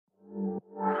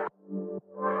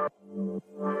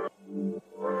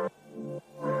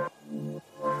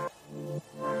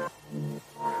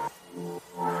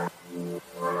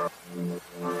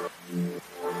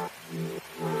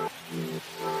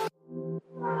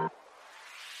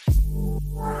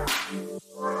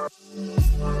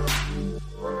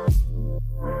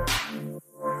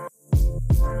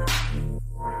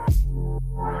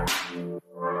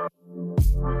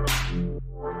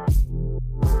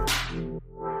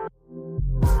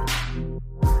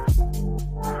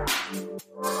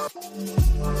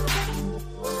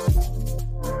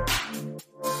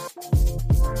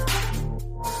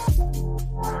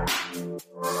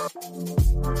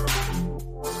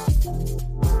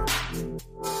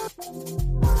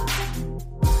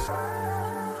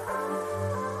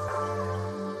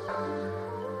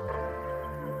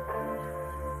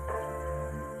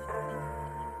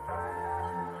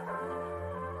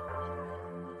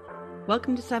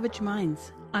Welcome to Savage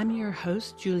Minds. I'm your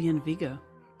host, Julian Vigo.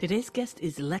 Today's guest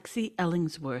is Lexi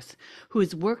Ellingsworth, who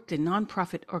has worked in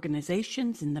nonprofit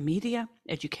organizations in the media,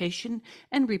 education,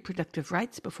 and reproductive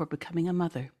rights before becoming a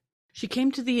mother. She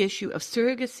came to the issue of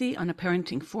surrogacy on a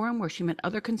parenting forum where she met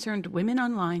other concerned women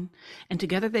online, and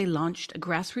together they launched a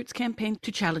grassroots campaign to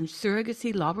challenge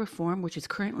surrogacy law reform, which is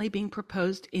currently being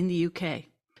proposed in the UK.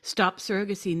 Stop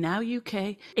Surrogacy Now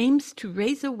UK aims to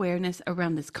raise awareness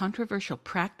around this controversial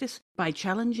practice by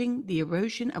challenging the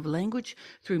erosion of language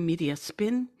through media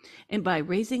spin and by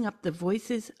raising up the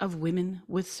voices of women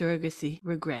with surrogacy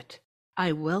regret.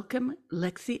 I welcome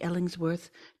Lexi Ellingsworth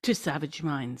to Savage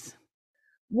Minds.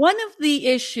 One of the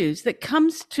issues that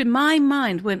comes to my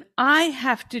mind when I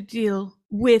have to deal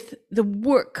with the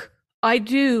work I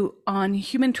do on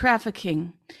human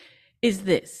trafficking is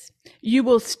this. You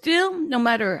will still, no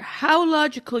matter how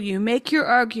logical you make your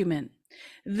argument,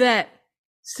 that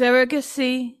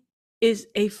surrogacy is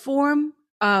a form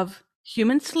of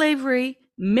human slavery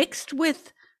mixed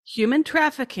with human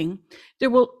trafficking,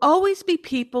 there will always be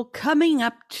people coming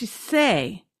up to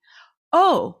say,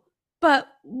 oh, but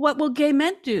what will gay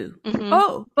men do? Mm-hmm.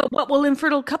 Oh, but what will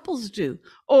infertile couples do?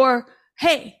 Or,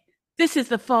 hey, this is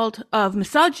the fault of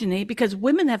misogyny because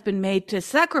women have been made to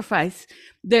sacrifice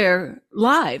their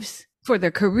lives for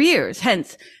their careers.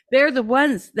 Hence, they're the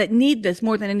ones that need this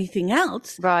more than anything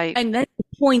else. Right. And then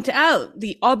point out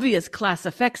the obvious class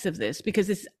effects of this, because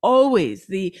it's always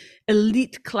the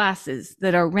elite classes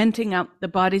that are renting out the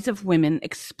bodies of women,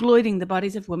 exploiting the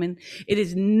bodies of women. It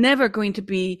is never going to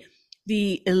be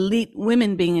the elite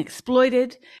women being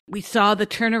exploited. We saw the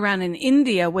turnaround in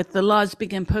India with the laws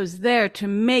being imposed there to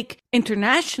make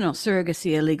international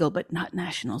surrogacy illegal, but not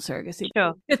national surrogacy.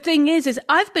 Sure. The thing is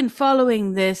I've been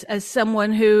following this as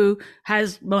someone who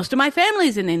has most of my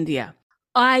family's in India.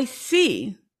 I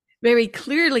see very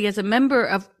clearly as a member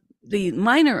of the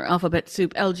minor alphabet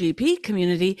soup LGP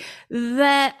community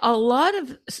that a lot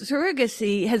of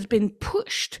surrogacy has been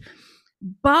pushed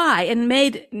by and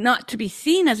made not to be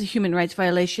seen as a human rights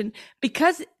violation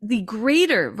because the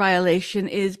greater violation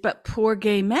is but poor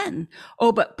gay men,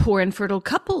 oh, but poor infertile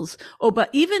couples, oh, but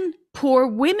even poor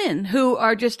women who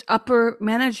are just upper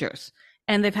managers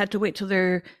and they've had to wait till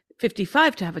they're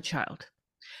 55 to have a child.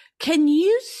 Can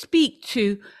you speak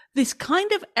to this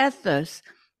kind of ethos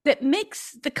that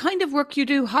makes the kind of work you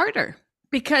do harder?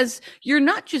 Because you're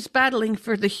not just battling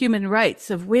for the human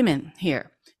rights of women here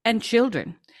and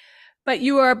children, but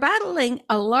you are battling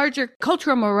a larger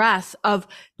cultural morass of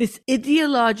this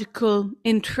ideological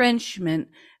entrenchment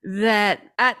that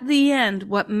at the end,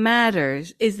 what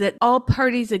matters is that all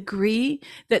parties agree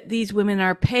that these women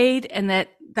are paid and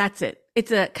that's it.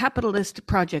 It's a capitalist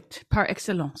project par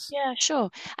excellence. Yeah, sure.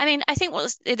 I mean, I think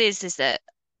what it is that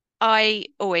I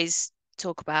always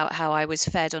talk about how I was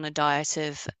fed on a diet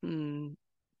of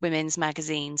women's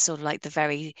magazines, sort of like the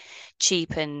very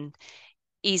cheap and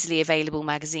easily available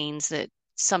magazines that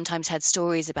sometimes had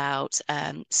stories about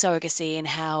surrogacy and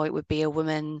how it would be a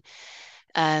woman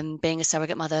being a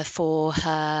surrogate mother for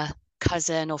her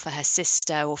cousin or for her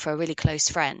sister or for a really close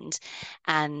friend,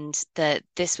 and that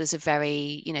this was a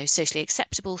very, socially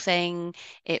acceptable thing.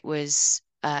 It was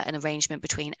an arrangement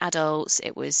between adults.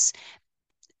 It was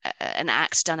an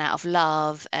act done out of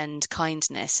love and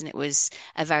kindness, and it was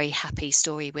a very happy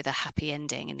story with a happy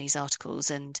ending in these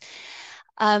articles. And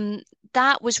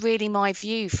that was really my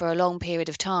view for a long period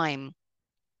of time.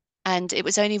 And it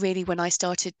was only really when I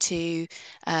started to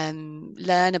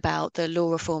learn about the law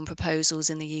reform proposals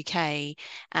in the UK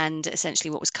and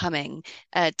essentially what was coming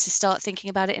to start thinking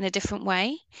about it in a different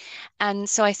way. And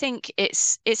so I think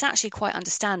it's actually quite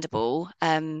understandable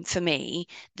for me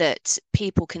that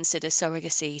people consider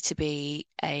surrogacy to be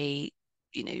an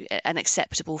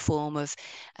acceptable form of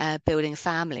building a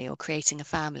family or creating a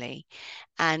family.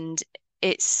 And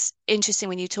it's interesting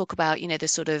when you talk about, the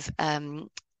sort of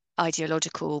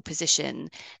ideological position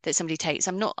that somebody takes.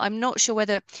 I'm not sure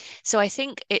whether. So I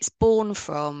think it's born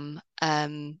from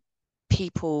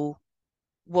people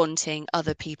wanting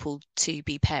other people to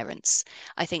be parents.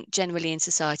 I think generally in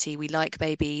society we like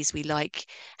babies, we like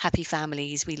happy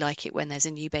families, we like it when there's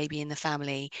a new baby in the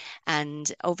family,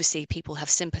 and obviously people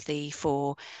have sympathy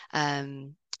for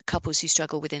couples who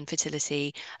struggle with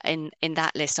infertility. In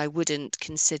that list, I wouldn't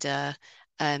consider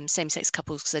same-sex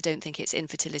couples because I don't think it's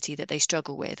infertility that they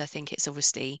struggle with. I think it's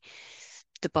obviously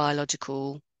the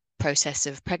biological process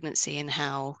of pregnancy and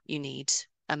how you need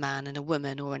a man and a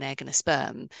woman or an egg and a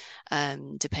sperm,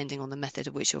 depending on the method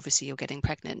of which obviously you're getting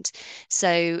pregnant.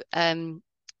 So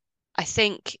I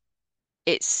think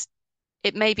it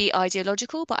may be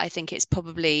ideological, but I think it's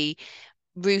probably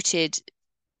rooted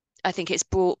I think it's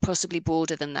possibly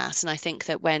broader than that. And I think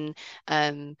that when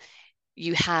um,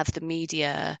 you have the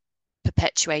media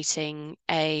perpetuating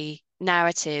a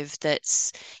narrative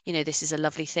that's, this is a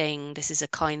lovely thing, this is a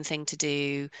kind thing to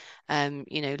do.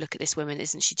 Look at this woman,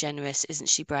 isn't she generous? Isn't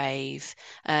she brave?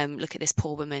 Look at this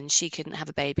poor woman, she couldn't have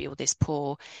a baby, or this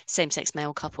poor same-sex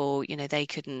male couple, they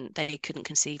couldn't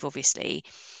conceive, obviously.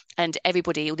 And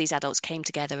everybody, all these adults came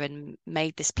together and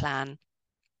made this plan,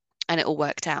 and it all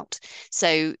worked out.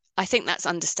 So I think that's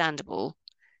understandable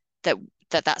that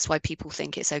that's why people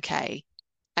think it's okay.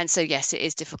 And so, yes, it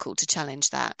is difficult to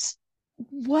challenge that.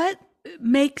 What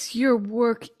makes your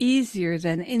work easier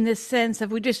then, in the sense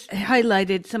of, we just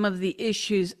highlighted some of the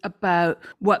issues about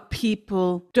what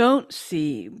people don't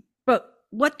see, but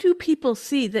what do people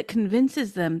see that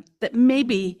convinces them that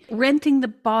maybe renting the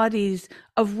bodies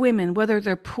of women, whether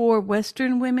they're poor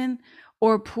Western women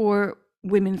or poor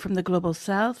women from the global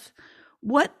South,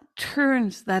 what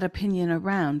turns that opinion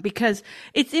around? Because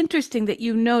it's interesting that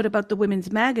you note about the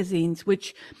women's magazines,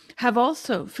 which have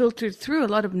also filtered through a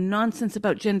lot of nonsense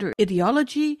about gender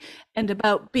ideology and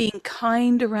about being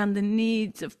kind around the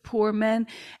needs of poor men.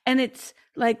 And it's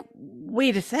like,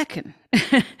 wait a second.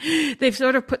 They've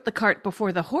sort of put the cart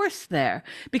before the horse there,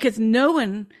 because no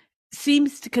one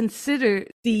seems to consider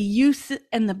the use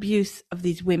and abuse of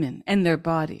these women and their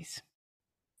bodies.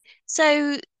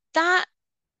 So that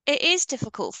it is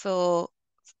difficult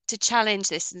to challenge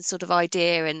this and sort of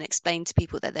idea and explain to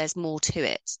people that there's more to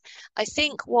it. I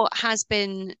think what has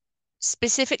been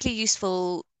specifically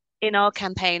useful in our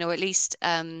campaign, or at least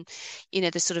the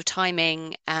sort of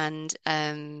timing and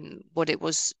what it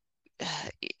was,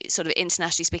 sort of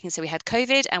internationally speaking. So we had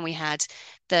COVID and we had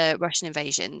the Russian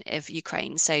invasion of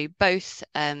Ukraine. So both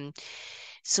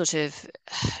sort of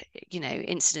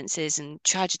incidences and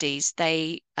tragedies,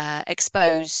 they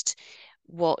exposed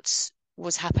what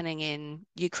was happening in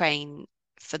Ukraine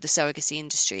for the surrogacy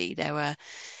industry. There were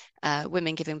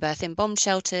women giving birth in bomb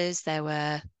shelters. There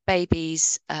were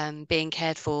babies being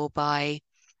cared for by,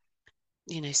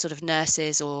 sort of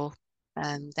nurses, or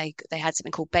they had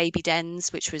something called baby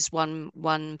dens, which was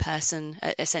one person,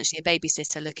 essentially a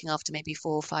babysitter, looking after maybe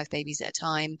 4 or 5 babies at a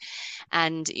time.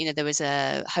 And there was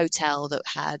a hotel that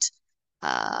had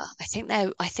I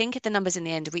think the numbers in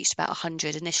the end reached about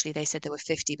 100. Initially, they said there were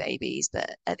 50 babies,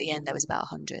 but at the end there was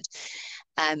about 100.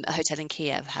 A hotel in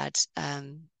Kiev had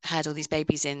all these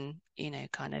babies in,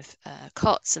 kind of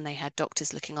cots, and they had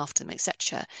doctors looking after them,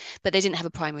 etc. But they didn't have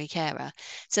a primary carer.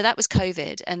 So that was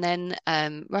COVID, and then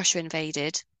Russia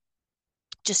invaded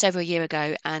just over a year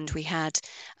ago, and we had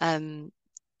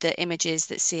the images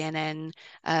that CNN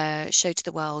showed to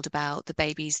the world about the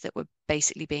babies that were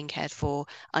basically being cared for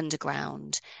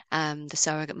underground. The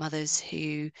surrogate mothers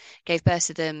who gave birth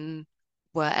to them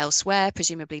were elsewhere,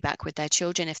 presumably back with their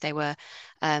children if they were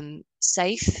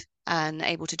safe and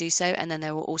able to do so. And then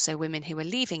there were also women who were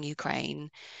leaving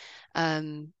Ukraine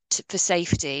for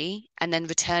safety, and then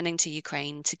returning to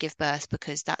Ukraine to give birth,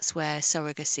 because that's where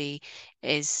surrogacy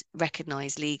is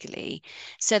recognized legally.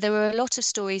 So there were a lot of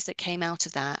stories that came out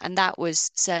of that, and that was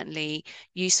certainly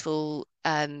useful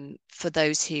for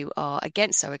those who are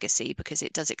against surrogacy, because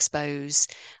it does expose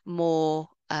more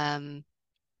the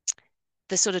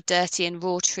sort of dirty and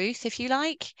raw truth, if you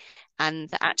like. And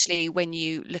that actually, when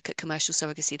you look at commercial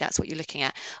surrogacy, that's what you're looking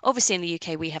at. Obviously, in the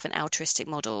UK, we have an altruistic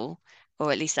model,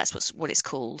 or at least that's what it's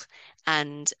called.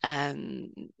 And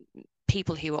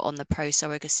people who are on the pro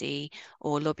surrogacy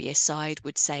or lobbyist side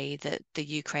would say that the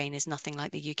Ukraine is nothing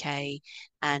like the UK,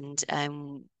 and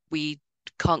we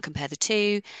can't compare the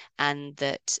two, and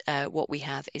that what we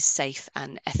have is safe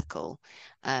and ethical.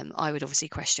 I would obviously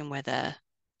question whether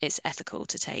it's ethical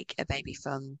to take a baby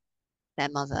from their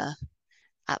mother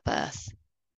at birth.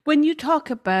 When you talk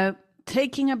about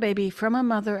taking a baby from a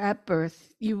mother at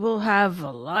birth, you will have a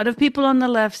lot of people on the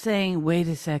left saying, wait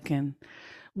a second,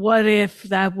 what if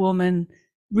that woman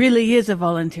really is a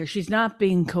volunteer? She's not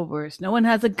being coerced. No one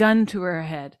has a gun to her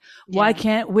head. Why Yeah.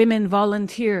 can't women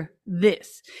volunteer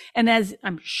this? And as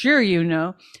I'm sure you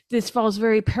know, this falls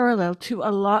very parallel to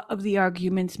a lot of the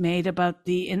arguments made about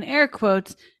the, in air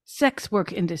quotes, sex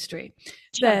work industry,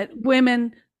 Sure. that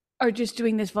women are just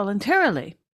doing this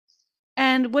voluntarily.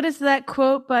 And what is that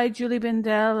quote by Julie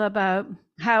Bindel about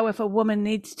how if a woman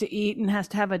needs to eat and has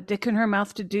to have a dick in her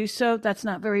mouth to do so, that's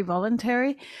not very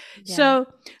voluntary? Yeah.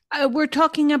 So we're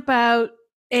talking about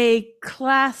a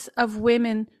class of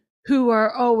women who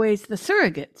are always the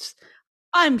surrogates.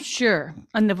 I'm sure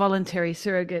on the voluntary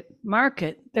surrogate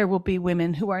market, there will be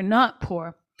women who are not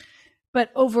poor.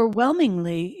 But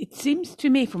overwhelmingly, it seems to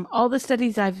me, from all the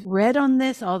studies I've read on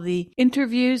this, all the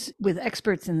interviews with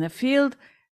experts in the field,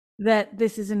 that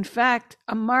this is in fact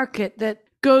a market that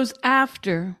goes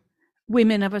after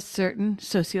women of a certain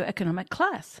socioeconomic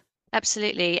class.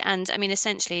 Absolutely. And I mean,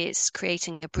 essentially, it's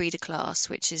creating a breeder class,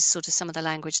 which is sort of some of the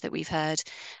language that we've heard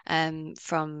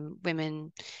from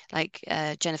women like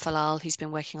Jennifer Lyle, who's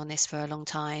been working on this for a long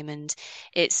time. And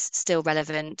it's still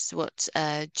relevant. What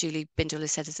Julie Bindel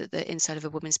has said is that the inside of a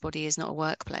woman's body is not a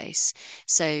workplace.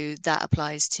 So that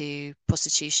applies to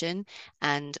prostitution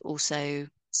and also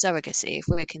surrogacy. If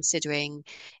we're considering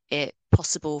it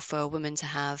possible for a woman to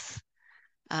have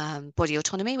body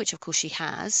autonomy, which of course she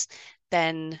has,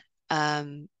 then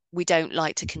we don't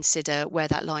like to consider where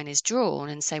that line is drawn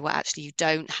and say, well, actually, you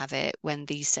don't have it when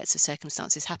these sets of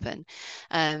circumstances happen.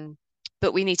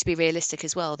 But we need to be realistic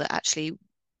as well that actually,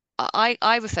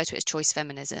 I refer to it as choice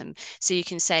feminism. So you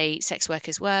can say sex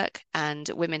workers work and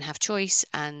women have choice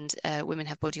and women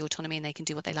have body autonomy and they can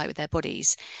do what they like with their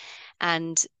bodies.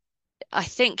 And I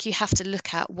think you have to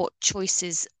look at what choice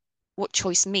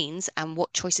means and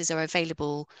what choices are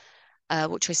available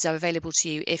to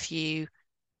you if you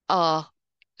are,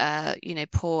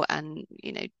 poor and,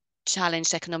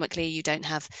 challenged economically. You don't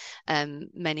have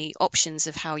many options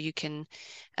of how you can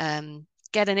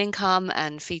get an income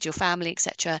and feed your family,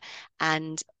 etc.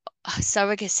 And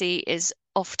surrogacy is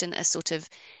often a sort of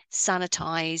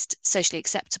sanitized, socially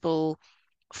acceptable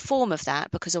form of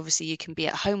that because obviously you can be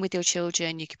at home with your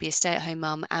children, you could be a stay-at-home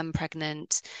mum and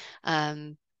pregnant.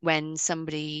 When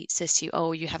somebody says to you,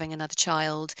 "Oh, you're having another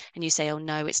child," and you say, "Oh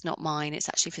no, it's not mine, it's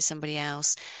actually for somebody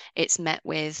else," it's met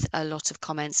with a lot of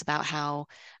comments about how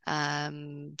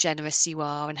generous you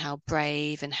are and how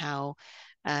brave and how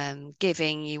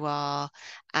giving you are.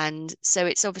 And so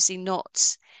it's obviously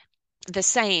not the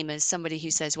same as somebody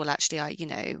who says, "Well, actually,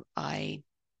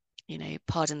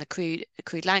 pardon the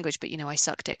crude language, but I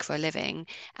suck dick for a living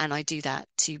and I do that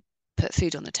to put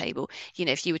food on the table."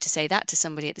 If you were to say that to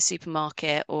somebody at the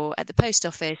supermarket or at the post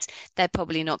office, they're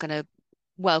probably not going to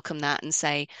welcome that and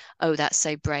say, "Oh, that's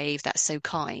so brave, that's so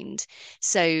kind."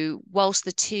 So whilst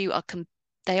the two are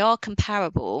they are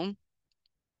comparable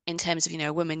in terms of,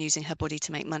 a woman using her body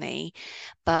to make money,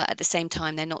 but at the same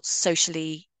time, they're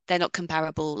not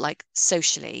comparable like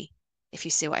socially, if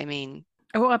you see what I mean.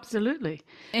 Oh, absolutely.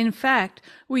 In fact,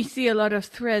 we see a lot of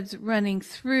threads running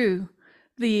through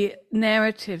the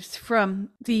narratives from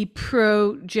the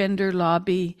pro gender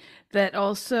lobby that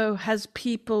also has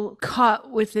people caught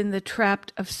within the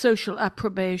trap of social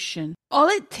approbation. All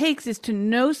it takes is to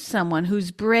know someone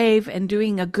who's brave and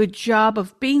doing a good job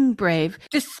of being brave,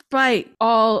 despite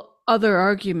all other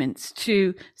arguments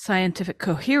to scientific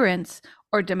coherence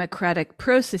or democratic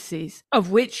processes,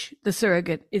 of which the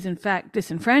surrogate is in fact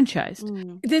disenfranchised.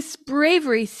 This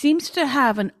bravery seems to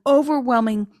have an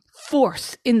overwhelming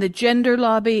force in the gender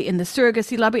lobby, in the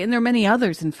surrogacy lobby, and there are many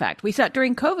others, in fact. We saw it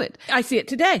during COVID. I see it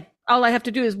today. All I have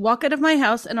to do is walk out of my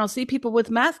house and I'll see people with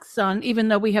masks on, even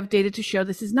though we have data to show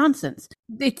this is nonsense.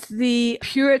 It's the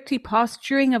purity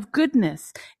posturing of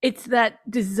goodness. It's that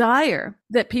desire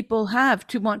that people have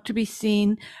to want to be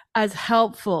seen as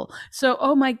helpful. So,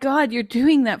 oh my God, you're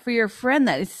doing that for your friend.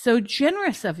 That is so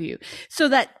generous of you. So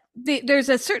that there's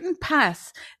a certain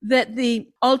pass that the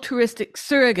altruistic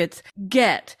surrogates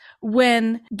get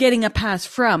when getting a pass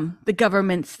from the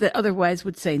governments that otherwise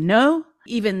would say no.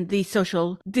 Even the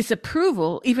social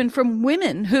disapproval, even from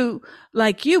women who,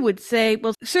 like you, would say,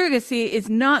 well, surrogacy is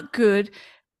not good,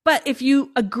 but if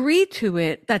you agree to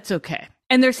it, that's okay.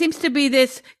 And there seems to be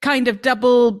this kind of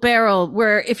double barrel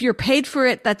where if you're paid for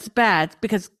it, that's bad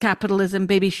because capitalism,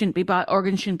 babies shouldn't be bought,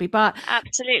 organs shouldn't be bought.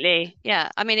 Absolutely. Yeah.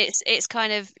 I mean, it's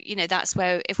kind of, that's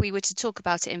where if we were to talk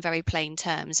about it in very plain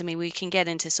terms, I mean, we can get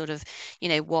into sort of,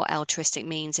 what altruistic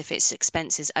means if it's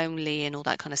expenses only and all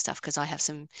that kind of stuff, because I have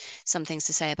some things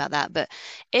to say about that. But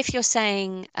if you're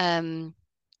saying,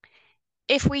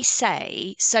 if we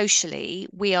say socially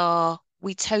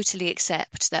we totally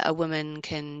accept that a woman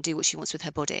can do what she wants with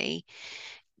her body,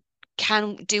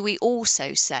 do we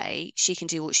also say she can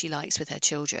do what she likes with her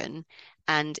children,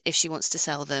 and if she wants to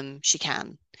sell them, she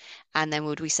can? And then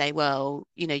would we say, well,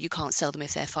 you can't sell them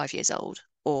if they're 5 years old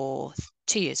or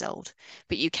 2 years old,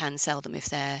 but you can sell them if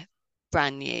they're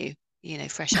brand new,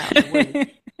 fresh out of the womb?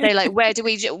 So like, where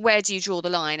do you draw the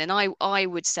line? And I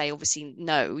would say, obviously,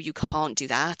 no, you can't do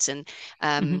that. And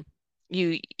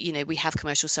we have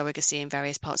commercial surrogacy in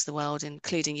various parts of the world,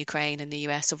 including Ukraine and the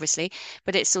US, obviously.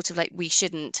 But it's sort of like we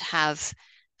shouldn't have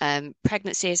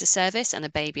pregnancy as a service and a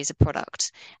baby as a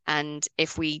product. And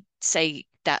if we say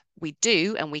that we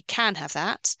do and we can have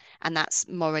that, and that's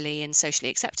morally and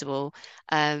socially acceptable,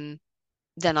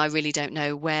 then I really don't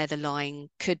know where the line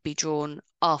could be drawn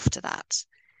after that.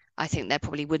 I think there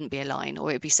probably wouldn't be a line, or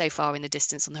it would be so far in the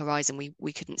distance on the horizon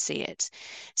we couldn't see it.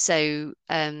 So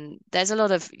there's a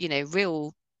lot of,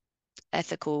 real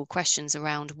ethical questions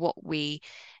around what we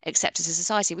accept as a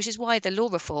society, which is why the law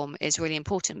reform is really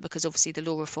important, because obviously the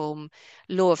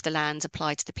law of the land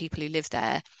apply to the people who live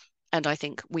there. And I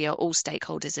think we are all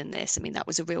stakeholders in this. I mean, that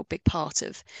was a real big part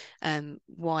of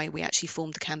why we actually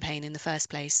formed the campaign in the first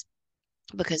place,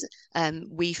 because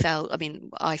we felt, I mean,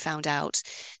 I found out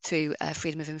through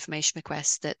freedom of information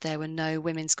requests that there were no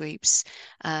women's groups,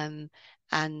 um,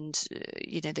 and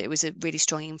that it was a really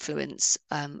strong influence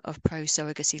of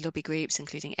pro-surrogacy lobby groups,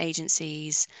 including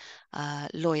agencies,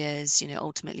 lawyers,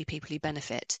 ultimately people who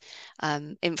benefit,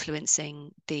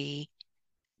 influencing the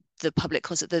public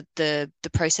the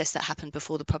process that happened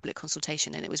before the public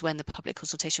consultation. And it was when the public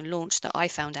consultation launched that I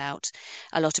found out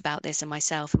a lot about this, and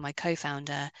myself and my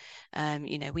co-founder,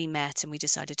 we met and we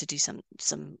decided to do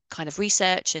some kind of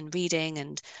research and reading,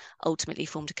 and ultimately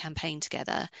formed a campaign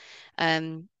together.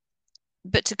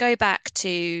 But to go back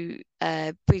to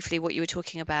briefly what you were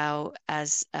talking about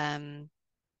as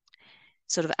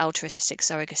sort of altruistic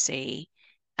surrogacy,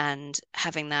 and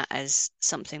having that as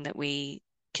something that we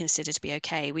consider to be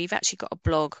okay. We've actually got a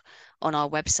blog on our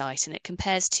website, and it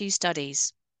compares two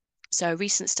studies. So a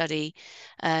recent study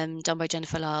done by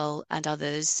Jennifer Lyle and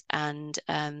others, and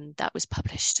that was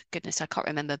published, goodness, I can't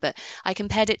remember, but I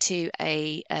compared it to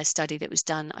a study that was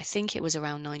done, I think it was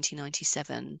around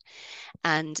 1997.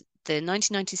 And the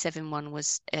 1997 one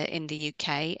was in the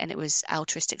UK, and it was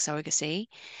altruistic surrogacy.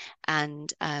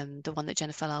 And the one that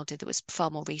Jennifer Lyle did that was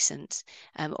far more recent,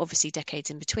 obviously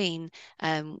decades in between,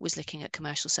 was looking at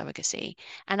commercial surrogacy.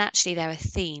 And actually, there are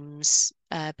themes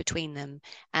between them.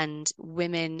 And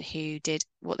women who did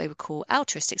what they would call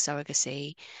altruistic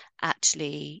surrogacy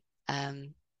actually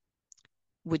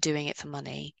were doing it for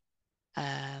money.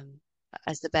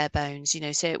 As the bare bones,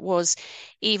 so it was,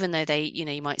 even though they,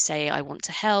 you might say, I want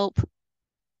to help,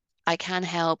 I can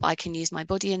help, I can use my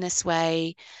body in this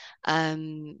way.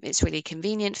 It's really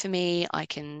convenient for me. I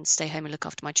can stay home and look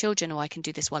after my children, or I can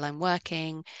do this while I'm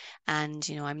working, and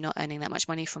I'm not earning that much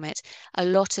money from it. A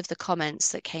lot of the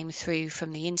comments that came through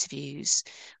from the interviews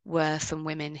were from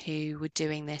women who were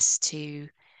doing this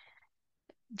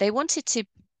they wanted to,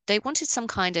 they wanted some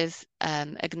kind of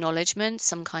acknowledgement,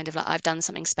 some kind of like, I've done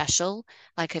something special,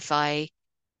 like if I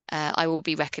will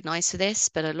be recognized for this,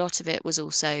 but a lot of it was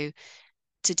also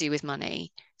to do with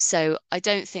money. So I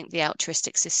don't think the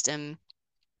altruistic system,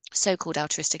 so-called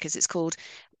altruistic as it's called,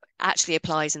 actually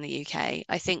applies in the UK.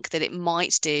 I think that it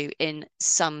might do in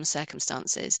some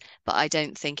circumstances, but I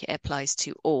don't think it applies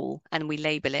to all, and we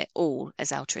label it all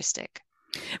as altruistic.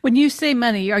 When you say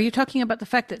money, are you talking about the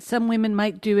fact that some women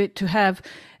might do it to have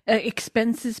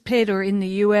expenses paid, or in the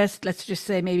US, let's just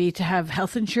say maybe to have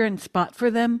health insurance bought for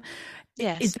them?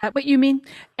 Is Yes. that what you mean?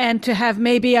 And to have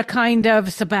maybe a kind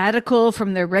of sabbatical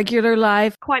from their regular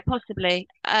life? Quite possibly.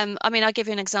 I mean, I'll give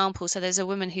you an example. So there's a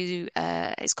woman who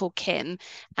is called Kim,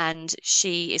 and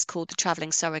she is called the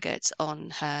traveling surrogate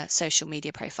on her social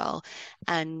media profile.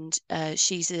 And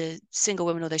she's a single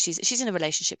woman, although she's in a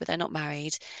relationship, but they're not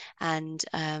married. And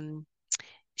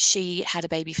she had a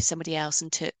baby for somebody else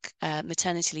and took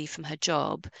maternity leave from her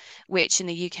job, which in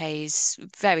the UK is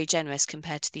very generous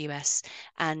compared to the US.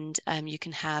 And you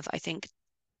can have, I think,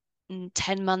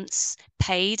 10 months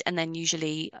paid, and then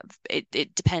usually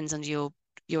it depends on your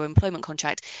employment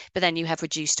contract, but then you have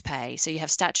reduced pay. So you have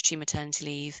statutory maternity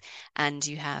leave, and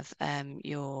you have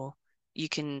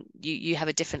you have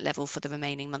a different level for the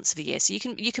remaining months of the year. So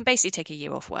you can basically take a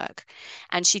year off work.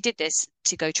 And she did this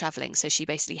to go traveling. So she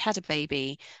basically had a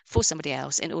baby for somebody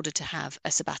else in order to have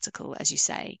a sabbatical, as you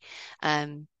say.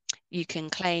 You can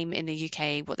claim in the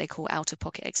UK what they call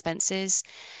out-of-pocket expenses.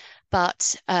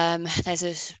 But there's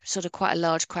a sort of quite a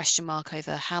large question mark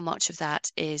over how much of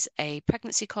that is a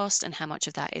pregnancy cost and how much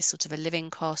of that is sort of a living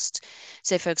cost.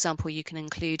 So, for example, you can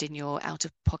include in your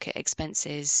out-of-pocket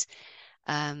expenses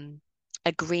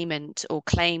agreement or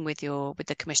claim with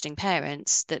the commissioning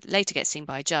parents that later gets seen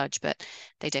by a judge, but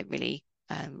they don't really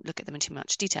look at them in too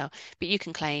much detail. But you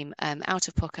can claim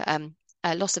out-of-pocket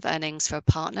loss of earnings for a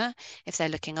partner if they're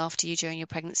looking after you during your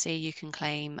pregnancy. You can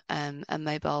claim a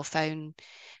mobile phone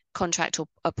contract, or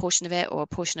a portion of it, or a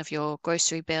portion of your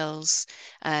grocery bills,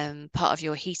 part of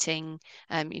your heating.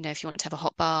 If you want to have a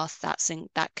hot bath,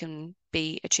 that can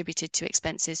be attributed to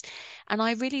expenses. And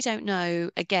I really don't know,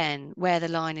 again, where the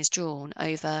line is drawn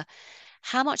over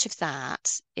how much of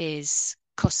that is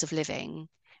cost of living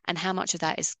and how much of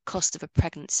that is cost of a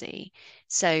pregnancy.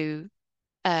 So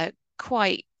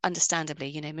quite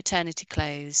understandably, maternity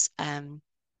clothes,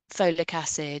 folic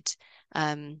acid,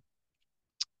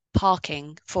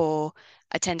 parking for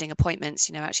attending appointments,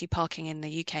 actually parking in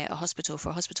the UK at a hospital for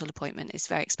a hospital appointment is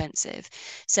very expensive.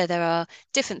 So there are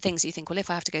different things you think, well, if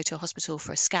I have to go to a hospital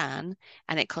for a scan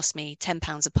and it costs me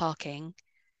 £10 of parking,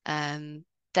 um,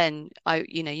 then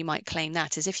you might claim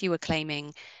that as if you were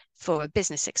claiming for a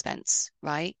business expense,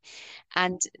 right?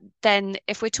 And then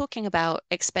if we're talking about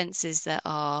expenses that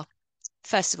are,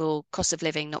 first of all, cost of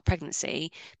living, not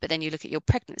pregnancy, but then you look at your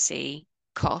pregnancy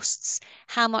costs,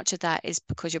 how much of that is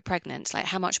because you're pregnant? Like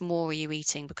how much more are you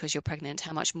eating because you're pregnant?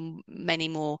 How much many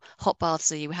more hot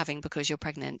baths are you having because you're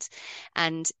pregnant?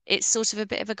 And it's sort of a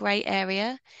bit of a grey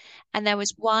area. And there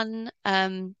was one,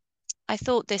 I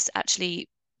thought this actually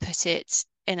put it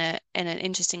in an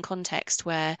interesting context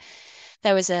where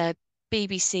there was a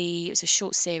BBC, it was a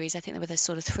short series. I think there were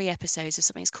sort of 3 episodes of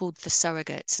something. It's called The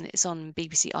Surrogates, and it's on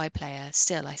BBC iPlayer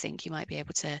still. I think you might be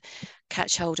able to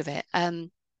catch hold of it.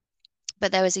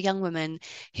 But there was a young woman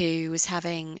who was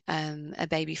having a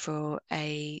baby for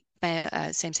a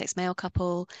same-sex male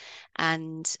couple,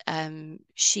 and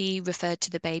she referred to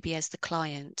the baby as the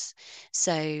client.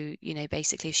 So,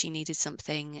 basically, if she needed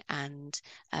something and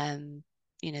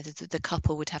the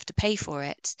couple would have to pay for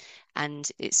it, and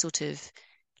it's sort of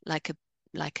like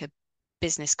a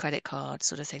business credit card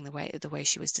sort of thing, the way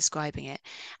she was describing it.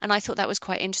 And I thought that was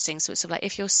quite interesting. So it's sort of like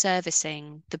if you're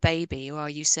servicing the baby, or are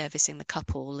you servicing the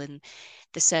couple, and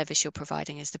the service you're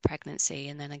providing is the pregnancy,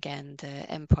 and then again the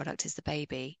end product is the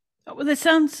baby. Well, this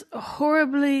sounds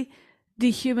horribly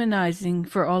dehumanizing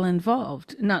for all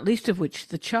involved, not least of which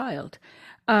the child.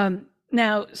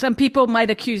 Now, some people might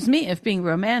accuse me of being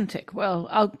romantic. Well,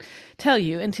 I'll tell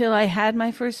you, until I had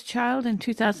my first child in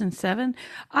 2007,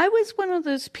 I was one of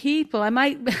those people. I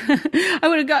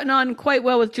would have gotten on quite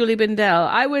well with Julie Bindel.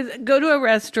 I would go to a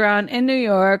restaurant in New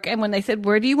York, and when they said,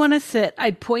 "Where do you want to sit?"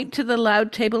 I'd point to the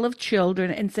loud table of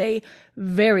children and say,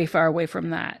 "Very far away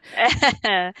from that."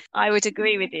 I would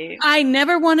agree with you. I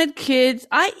never wanted kids.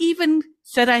 I even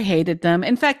said I hated them.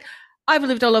 In fact, I've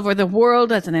lived all over the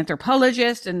world as an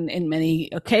anthropologist, and in many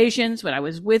occasions when I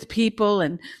was with people,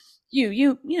 and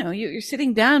you're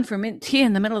sitting down for mint tea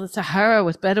in the middle of the Sahara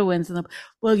with Bedouins, and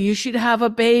well, you should have a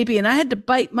baby. And I had to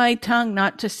bite my tongue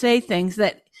not to say things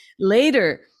that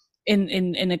later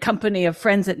in a company of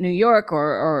friends at New York,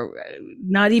 or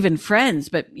not even friends,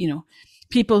 but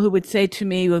people who would say to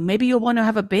me, well, maybe you'll want to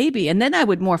have a baby. And then I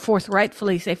would more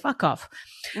forthrightfully say, fuck off.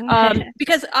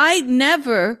 Because I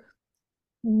never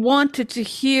wanted to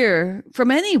hear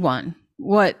from anyone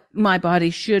what my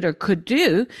body should or could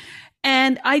do.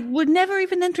 And I would never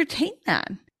even entertain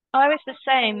that. I was the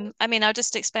same. I mean, I'll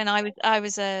just explain. I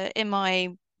was in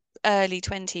my early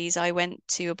 20s. I went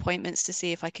to appointments to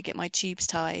see if I could get my tubes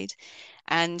tied.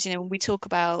 And, when we talk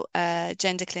about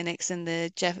gender clinics and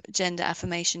the gender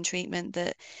affirmation treatment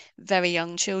that very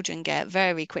young children get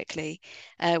very quickly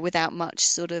without much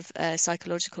sort of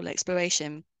psychological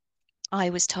exploration, I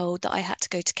was told that I had to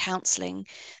go to counselling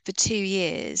for 2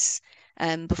 years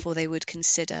before they would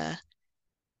consider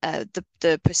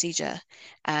the procedure.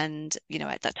 And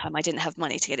at that time I didn't have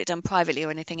money to get it done privately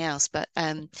or anything else, but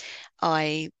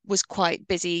I was quite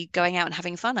busy going out and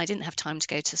having fun. I didn't have time to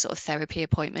go to sort of therapy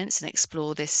appointments and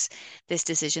explore this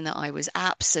decision that I was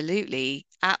absolutely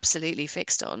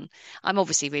fixed on. I'm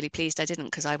obviously really pleased I didn't,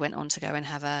 because I went on to go and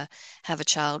have a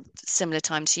child similar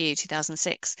time to you,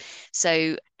 2006.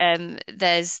 So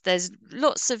there's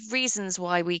lots of reasons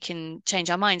why we can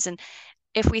change our minds. And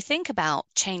if we think about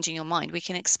changing your mind, we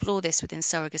can explore this within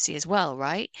surrogacy as well,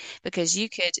 right? Because you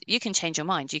can change your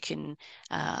mind. You can,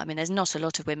 I mean, there's not a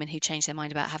lot of women who change their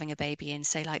mind about having a baby in,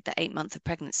 say, like the 8 month of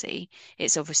pregnancy.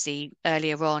 It's obviously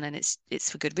earlier on, and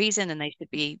it's for good reason, and they should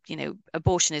be,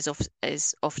 abortion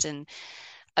is often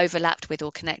overlapped with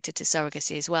or connected to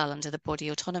surrogacy as well under the body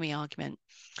autonomy argument.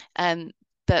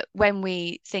 But when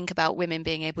we think about women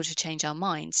being able to change our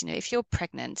minds, if you're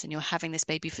pregnant and you're having this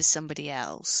baby for somebody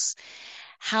else,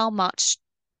 how much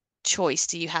choice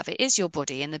do you have? It is your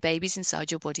body, and the baby's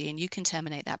inside your body, and you can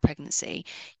terminate that pregnancy.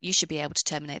 You should be able to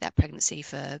terminate that pregnancy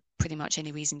for pretty much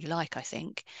any reason you like, I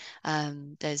think.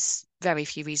 There's very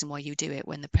few reasons why you do it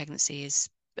when the pregnancy is,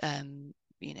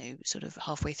 sort of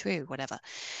halfway through, whatever.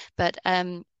 But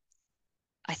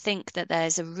I think that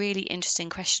there's a really interesting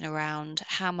question around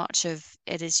how much of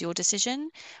it is your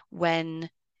decision when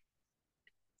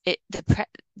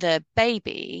the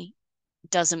baby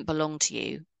doesn't belong to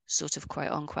you, sort of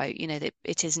quote unquote, that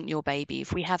it isn't your baby.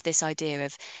 If we have this idea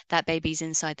of that baby's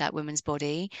inside that woman's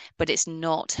body, but it's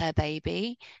not her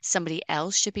baby, somebody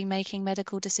else should be making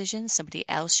medical decisions. Somebody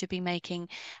else should be making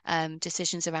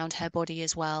decisions around her body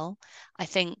as well. I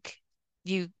think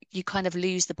you kind of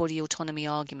lose the body autonomy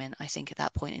argument, I think, at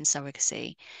that point in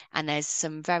surrogacy. And there's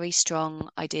some very strong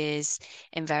ideas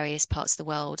in various parts of the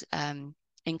world,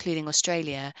 including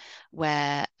Australia,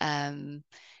 where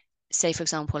say, for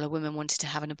example, a woman wanted to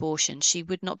have an abortion, she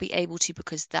would not be able to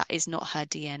because that is not her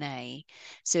DNA.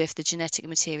 So if the genetic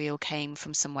material came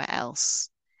from somewhere else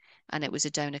and it was a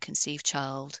donor conceived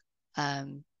child,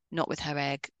 not with her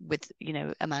egg, with,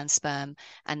 a man's sperm,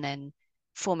 and then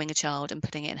forming a child and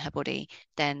putting it in her body,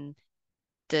 then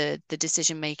the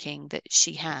decision making that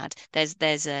she had,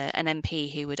 there's an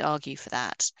MP who would argue for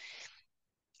that.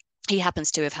 He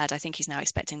happens to have had, I think he's now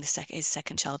expecting his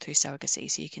second child through surrogacy.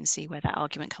 So you can see where that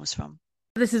argument comes from.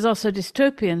 This is also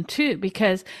dystopian too,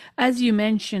 because as you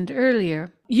mentioned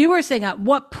earlier, you were saying at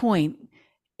what point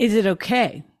is it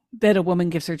okay that a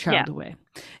woman gives her child away?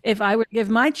 If I were to give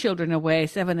my children away,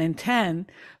 7 and 10,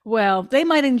 well, they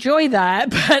might enjoy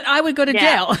that, but I would go to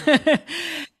jail.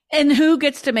 And who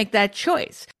gets to make that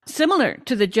choice? Similar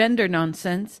to the gender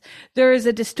nonsense, there is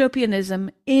a dystopianism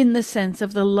in the sense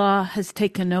of the law has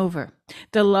taken over.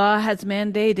 The law has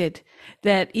mandated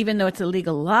that even though it's a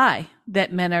legal lie,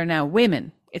 that men are now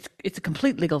women. It's a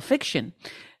complete legal fiction.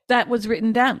 That was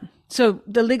written down. So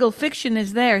the legal fiction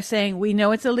is there saying, we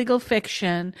know it's a legal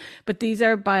fiction, but these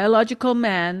are biological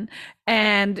men.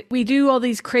 And we do all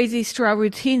these crazy straw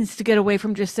routines to get away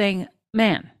from just saying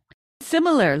man.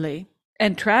 Similarly,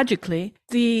 and tragically,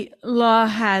 the law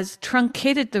has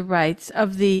truncated the rights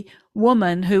of the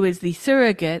woman who is the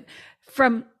surrogate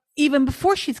from even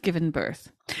before she's given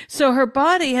birth. So her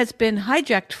body has been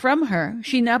hijacked from her.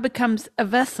 She now becomes a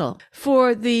vessel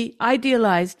for the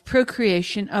idealized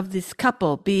procreation of this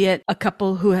couple, be it a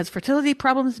couple who has fertility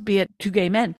problems, be it two gay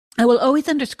men. I will always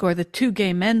underscore the two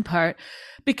gay men part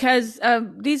because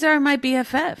these are my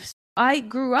BFFs. I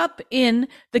grew up in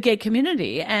the gay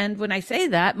community. And when I say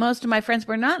that, most of my friends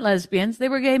were not lesbians. They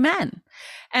were gay men.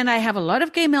 And I have a lot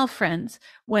of gay male friends.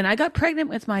 When I got pregnant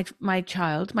with my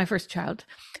first child,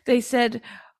 they said,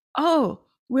 oh,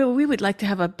 well, we would like to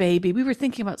have a baby. We were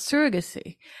thinking about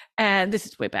surrogacy. And this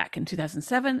is way back in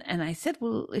 2007. And I said,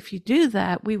 well, if you do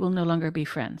that, we will no longer be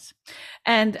friends.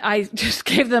 And I just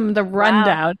gave them the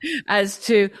rundown as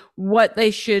to what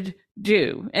they should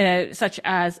do, such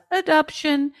as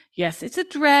adoption. Yes, it's a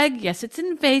drag. Yes, it's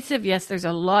invasive. Yes, there's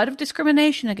a lot of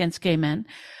discrimination against gay men.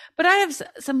 But I have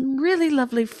some really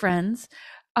lovely friends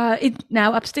in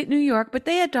now upstate New York, but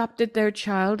they adopted their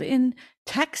child in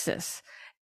Texas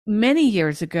many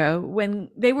years ago when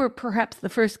they were perhaps the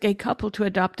first gay couple to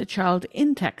adopt a child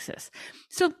in Texas.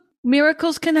 So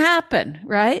miracles can happen,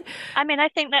 right? I mean, I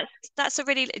think that's a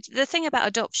really, the thing about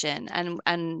adoption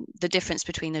and the difference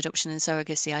between adoption and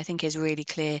surrogacy, I think is really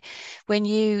clear. When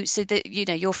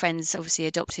your friends obviously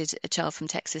adopted a child from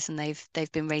Texas and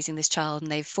they've been raising this child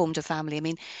and they've formed a family. I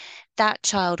mean, that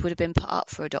child would have been put up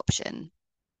for adoption,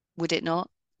 would it not?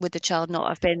 Would the child not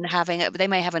have been they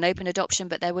may have an open adoption,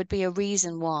 but there would be a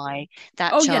reason why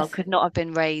that child could not have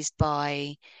been raised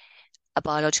by a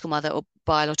biological mother or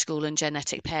biological and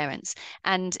genetic parents.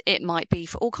 And it might be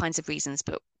for all kinds of reasons,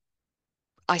 but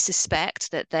I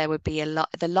suspect that there would be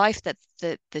the life that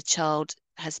the child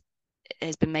has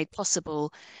been made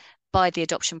possible by the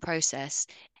adoption process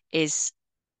is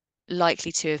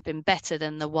likely to have been better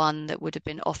than the one that would have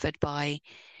been offered by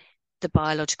the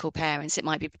biological parents. It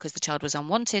might be because the child was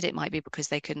unwanted. It might be because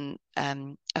they couldn't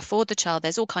afford the child.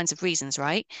 There's all kinds of reasons,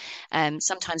 right?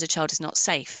 Sometimes a child is not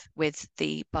safe with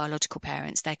the biological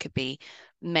parents. There could be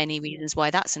many reasons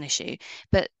why that's an issue.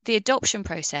 But the adoption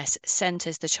process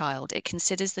centers the child. It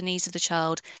considers the needs of the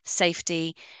child,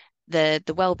 safety, the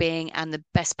well-being, and the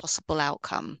best possible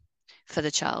outcome for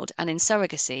the child. And in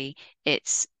surrogacy,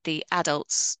 it's the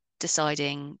adults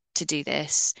deciding to do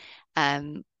this.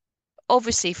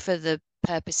 Obviously for the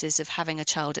purposes of having a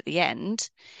child at the end,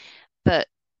 but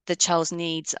the child's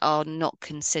needs are not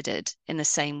considered in the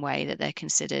same way that they're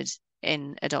considered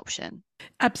in adoption.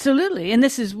 Absolutely. And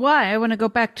this is why I want to go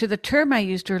back to the term I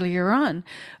used earlier on.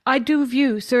 I do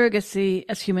view surrogacy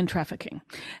as human trafficking.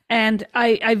 And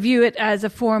I view it as a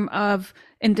form of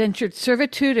indentured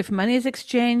servitude if money is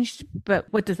exchanged. But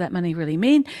what does that money really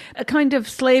mean? A kind of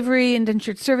slavery,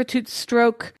 indentured servitude,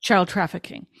 stroke, child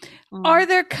trafficking. Are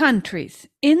there countries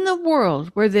in the world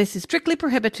where this is strictly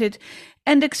prohibited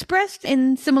and expressed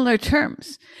in similar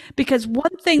terms? Because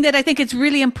one thing that I think is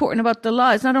really important about the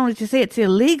law is not only to say it's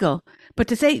illegal, but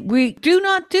to say we do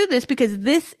not do this because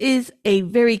this is a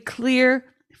very clear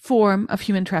form of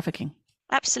human trafficking.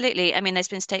 Absolutely. I mean, there's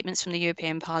been statements from the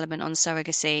European Parliament on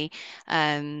surrogacy.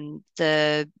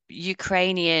 The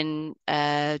Ukrainian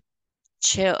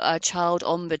child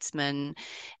ombudsman.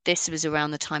 This was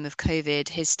around the time of COVID.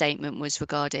 His statement was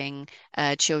regarding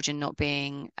children not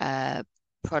being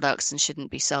products and shouldn't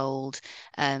be sold.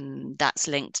 That's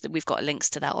linked. We've got links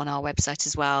to that on our website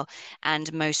as well.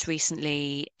 And most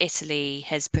recently, Italy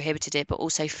has prohibited it, but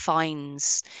also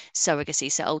fines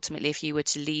surrogacy. So ultimately, if you were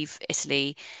to leave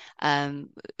Italy,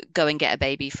 go and get a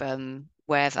baby from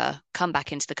wherever, come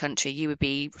back into the country, you would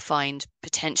be fined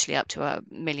potentially up to um,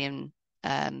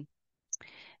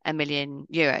 €1 million.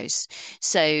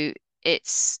 So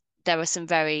it's there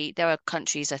are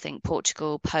countries, I think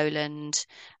Portugal, Poland,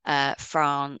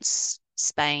 France,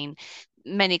 Spain,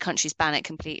 many countries ban it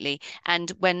completely. And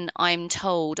when I'm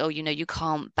told, oh, you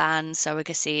can't ban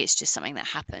surrogacy, it's just something that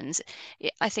happens,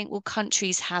 I think, well,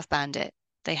 countries have banned it.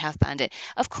 They have banned it.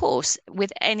 Of course,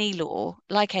 with any law,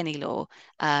 like any law,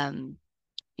 um,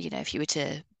 if you were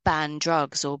to ban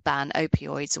drugs or ban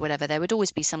opioids or whatever, there would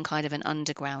always be some kind of an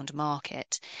underground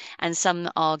market. And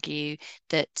some argue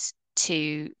that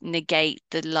to negate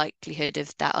the likelihood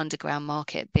of that underground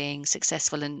market being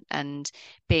successful and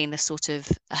being the sort of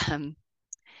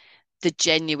the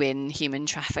genuine human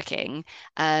trafficking,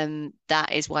 that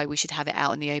is why we should have it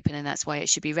out in the open, and that's why it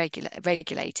should be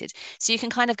regulated. So you can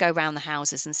kind of go around the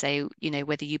houses and say,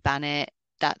 whether you ban it,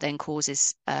 that then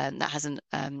causes that has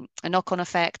a knock-on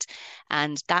effect,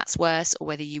 and that's worse, or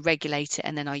whether you regulate it,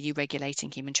 and then are you regulating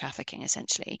human trafficking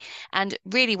essentially? And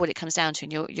really, what it comes down to,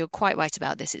 and you're quite right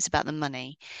about this, it's about the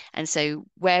money. And so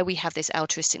where we have this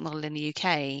altruistic model in the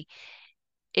UK,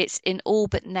 it's in all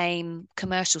but name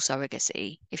commercial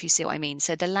surrogacy, if you see what I mean.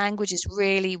 So the language is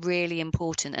really, really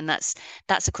important, and that's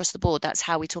across the board. That's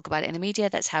how we talk about it in the media.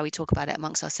 That's how we talk about it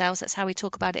amongst ourselves. That's how we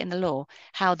talk about it in the law,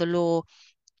 how the law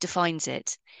defines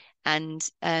it. And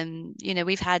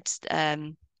we've had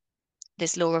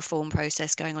this law reform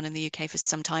process going on in the UK for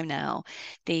some time now.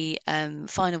 The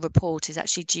final report is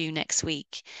actually due next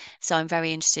week, so I'm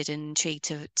very interested and intrigued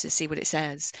to see what it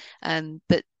says.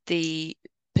 But the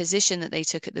position that they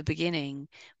took at the beginning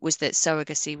was that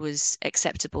surrogacy was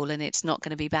acceptable and it's not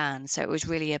going to be banned. So it was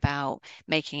really about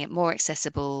making it more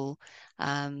accessible,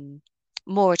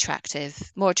 more attractive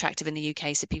in the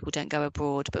UK, so people don't go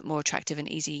abroad, but more attractive and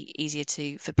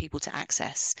easier for people to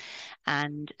access,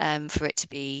 and for it to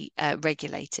be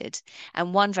regulated.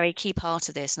 And one very key part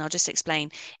of this, and I'll just explain,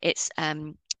 it's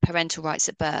parental rights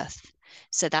at birth.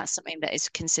 So that's something that is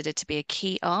considered to be a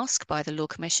key ask by the Law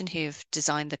Commission, who have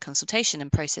designed the consultation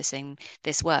and processing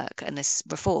this work and this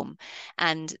reform.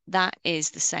 And that is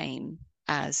the same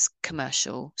as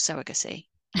commercial surrogacy.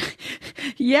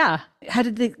 Yeah. How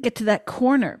did they get to that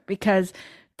corner? Because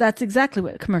that's exactly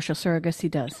what commercial surrogacy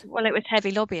does. Well, it was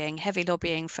heavy lobbying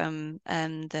from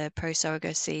the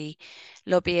pro-surrogacy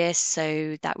lobbyists.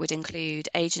 So that would include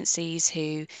agencies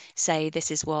who say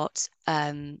this is what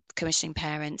commissioning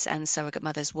parents and surrogate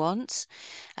mothers want.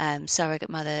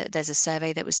 There's a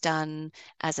survey that was done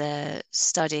as a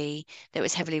study that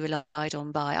was heavily relied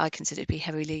on by, I consider it to be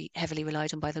heavily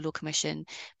relied on by the Law Commission,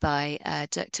 by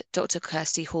Dr.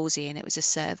 Kirsty Halsey, and it was a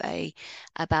survey.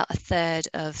 About a third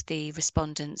of the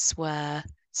respondents were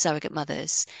surrogate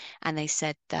mothers, and they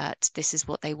said that this is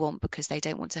what they want because they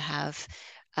don't want to have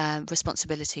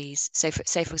responsibilities. So, for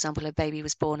example, a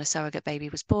surrogate baby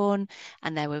was born,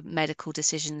 and there were medical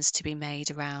decisions to be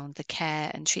made around the care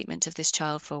and treatment of this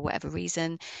child for whatever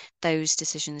reason. Those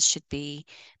decisions should be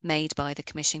made by the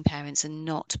commissioning parents and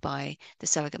not by the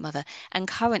surrogate mother. And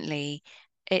currently,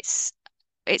 it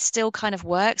still kind of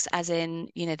works, as in,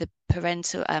 the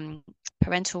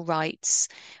parental rights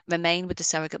remain with the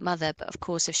surrogate mother. But of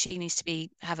course, if she needs to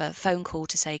have a phone call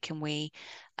to say, can we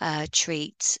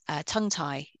treat tongue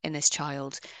tie in this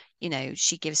child,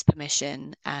 she gives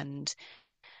permission. And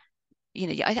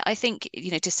I think,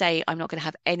 to say I'm not going to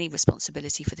have any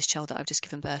responsibility for this child that I've just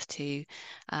given birth to,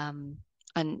 and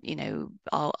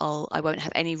I won't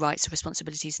have any rights or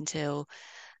responsibilities until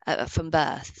from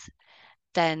birth,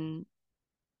 then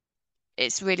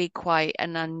it's really quite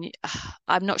I'm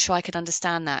not sure I could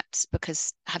understand that,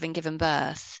 because having given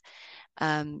birth,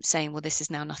 saying, well, this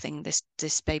is now nothing, this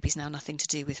baby's now nothing to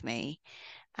do with me,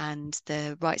 and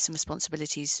the rights and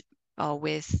responsibilities are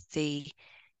with the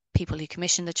people who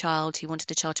commissioned the child, who wanted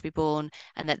the child to be born,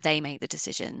 and that they make the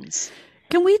decisions.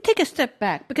 Can we take a step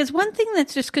back? Because one thing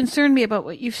that's just concerned me about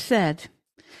what you've said,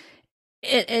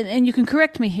 and you can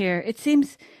correct me here, it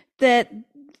seems that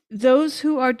those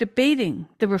who are debating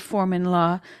the reform in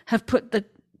law have put the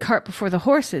cart before the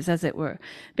horses, as it were.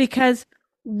 Because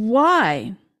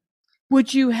why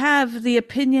would you have the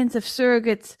opinions of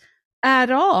surrogates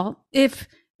at all if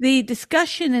the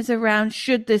discussion is around,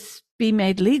 should this be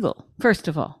made legal, first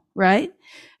of all? right?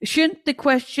 Shouldn't the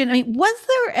question, I mean, was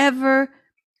there ever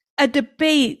a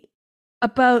debate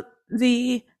about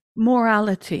the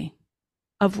morality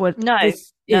of what No,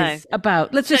 this no. is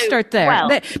about? Let's So, just start there. well,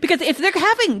 Because if they're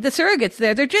having the surrogates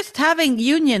there, they're just having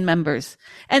union members.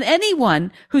 And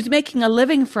anyone who's making a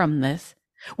living from this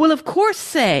will, of course,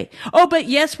 say, oh, but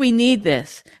yes, we need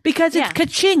this because it's yeah.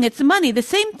 ka-ching, it's money. The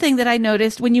same thing that I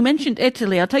noticed when you mentioned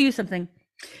Italy. I'll tell you something.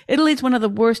 Italy is one of the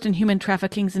worst in human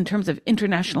traffickings in terms of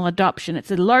international adoption.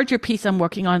 It's a larger piece I'm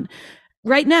working on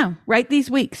right now, right these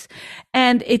weeks.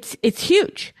 And it's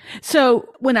huge.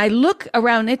 So when I look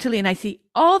around Italy and I see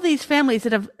all these families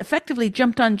that have effectively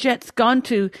jumped on jets, gone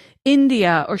to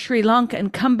India or Sri Lanka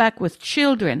and come back with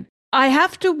children, I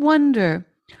have to wonder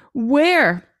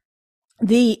where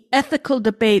the ethical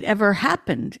debate ever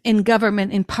happened in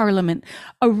government, in parliament,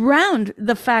 around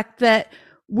the fact that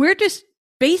we're just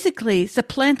basically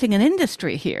supplanting an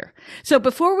industry here. So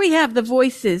before we have the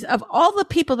voices of all the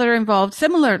people that are involved,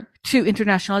 similar to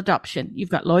international adoption,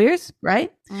 you've got lawyers,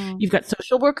 right? You've got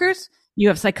social workers, you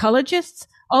have psychologists,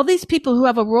 all these people who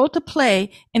have a role to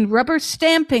play in rubber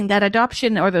stamping that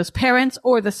adoption or those parents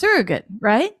or the surrogate,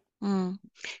 right? Mm.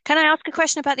 Can I ask a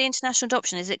question about the international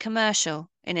adoption? Is it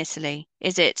commercial in Italy?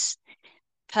 Is it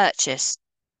purchase,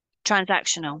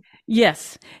 transactional?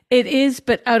 Yes, it is,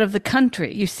 but out of the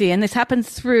country, you see, and this happens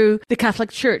through the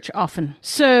Catholic Church often.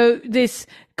 So this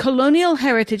colonial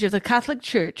heritage of the Catholic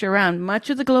Church around much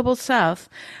of the global South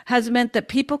has meant that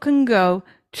people can go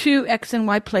to X and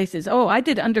Y places. Oh, I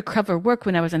did undercover work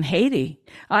when I was in Haiti.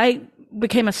 I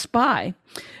became a spy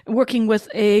working with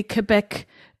a Quebec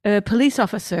police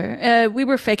officer. We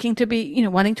were faking to be,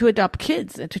 wanting to adopt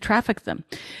kids, to traffic them.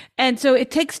 And so it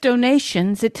takes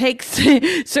donations. It takes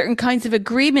certain kinds of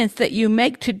agreements that you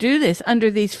make to do this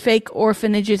under these fake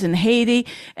orphanages in Haiti.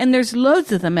 And there's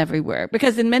loads of them everywhere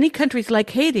because in many countries like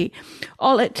Haiti,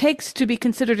 all it takes to be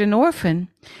considered an orphan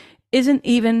isn't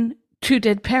even two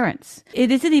dead parents. It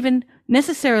isn't even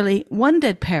necessarily one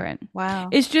dead parent. Wow.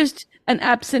 It's just an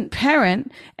absent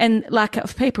parent and lack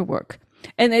of paperwork.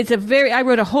 And I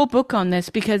wrote a whole book on this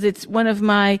because it's one of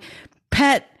my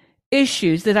pet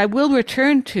issues that I will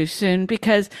return to soon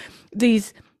because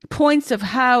these points of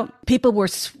how people were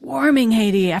swarming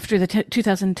Haiti after the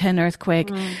 2010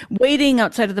 earthquake, waiting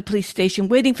outside of the police station,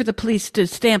 waiting for the police to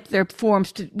stamp their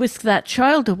forms to whisk that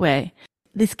child away.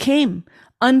 This came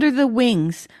under the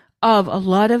wings of a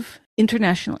lot of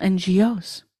international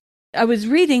NGOs. I was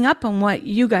reading up on what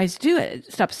you guys do at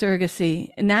Stop Surrogacy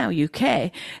Now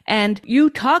UK, and you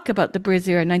talk about the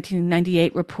Brazier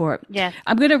 1998 report. Yeah.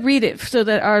 I'm going to read it so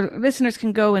that our listeners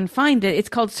can go and find it. It's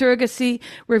called Surrogacy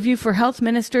Review for Health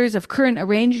Ministers of Current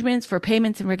Arrangements for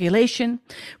Payments and Regulation,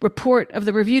 report of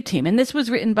the review team. And this was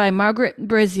written by Margaret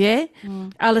Brazier,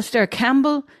 Alistair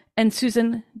Campbell, and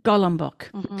Susan Golombok.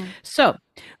 So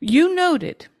you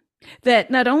noted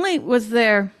that not only was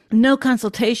there no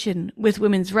consultation with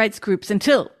women's rights groups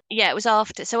until... Yeah, it was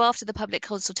after. So after the public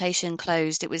consultation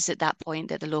closed, it was at that point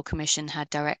that the Law Commission had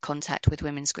direct contact with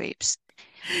women's groups.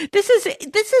 This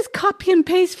is copy and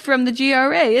paste from the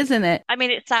GRA, isn't it? I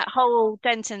mean, it's that whole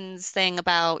Denton's thing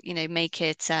about, make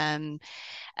it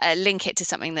link it to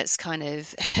something that's kind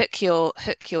of hook your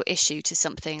issue to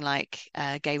something like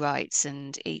gay rights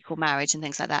and equal marriage and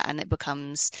things like that, and it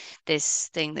becomes this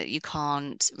thing that you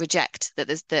can't reject, that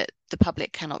the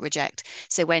public cannot reject.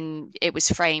 So when it was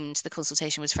framed, the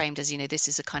consultation was framed as, this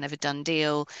is a kind of a done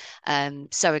deal.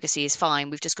 Surrogacy is fine.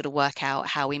 We've just got to work out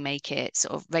how we make it,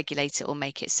 sort of regulate it or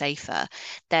make it safer.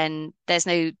 Then there's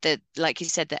like you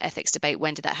said, the ethics debate.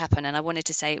 When did that happen? And I wanted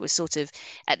to say it was sort of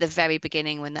at the very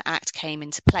beginning when the Act came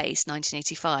into place,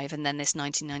 1985, and then this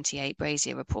 1998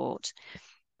 Brazier report.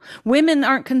 Women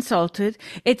aren't consulted.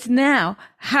 It's now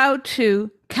how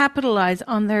to capitalize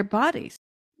on their bodies.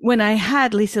 When I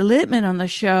had Lisa Littman on the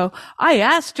show, I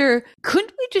asked her,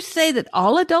 couldn't we just say that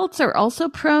all adults are also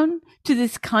prone to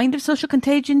this kind of social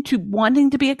contagion, to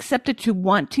wanting to be accepted, to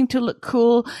wanting to look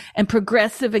cool and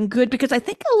progressive and good? Because I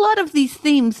think a lot of these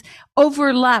themes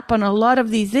overlap on a lot of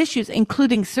these issues,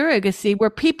 including surrogacy, where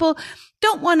people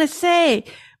don't want to say,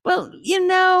 well,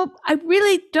 I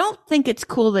really don't think it's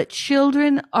cool that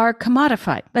children are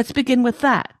commodified. Let's begin with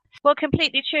that. Well,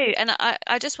 completely true. And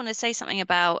I just want to say something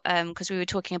about, because we were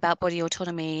talking about body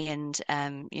autonomy and,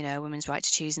 women's right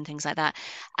to choose and things like that.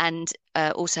 And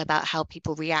also about how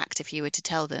people react if you were to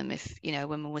tell them, if, a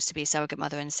woman was to be a surrogate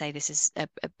mother and say this is a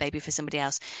baby for somebody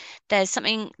else. There's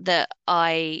something that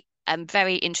I am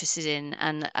very interested in,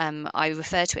 and I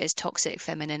refer to it as toxic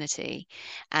femininity.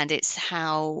 And it's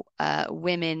how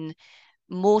women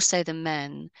more so than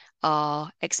men,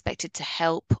 are expected to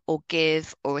help or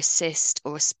give or assist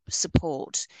or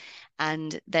support.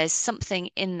 And there's something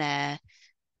in there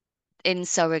in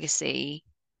surrogacy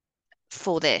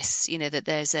for this, that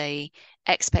there's a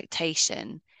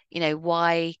expectation,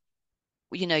 why,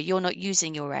 you're not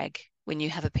using your egg when you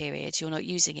have a period. You're not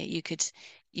using it. You could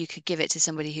give it to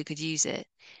somebody who could use it.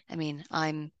 I mean,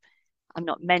 I'm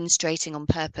not menstruating on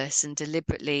purpose and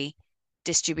deliberately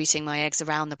distributing my eggs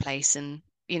around the place, and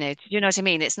you know what I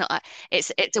mean? It's not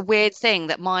it's a weird thing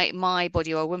that my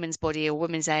body or a woman's body or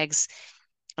woman's eggs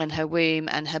and her womb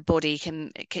and her body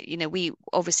can, we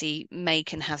obviously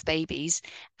make and have babies,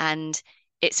 and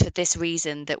it's for this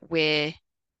reason that we're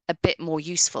a bit more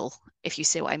useful, if you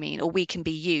see what I mean, or we can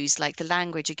be used. Like the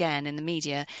language again in the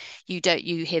media, you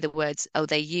hear the words, oh,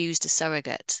 they used a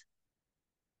surrogate.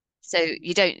 So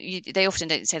they often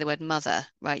don't say the word mother,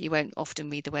 right? You won't often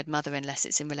read the word mother unless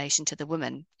it's in relation to the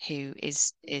woman who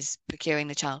is procuring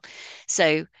the child.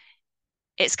 So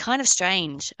it's kind of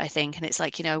strange, I think. And it's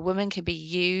like, a woman can be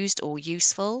used or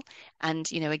useful.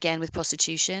 And, again, with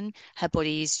prostitution, her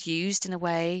body is used in a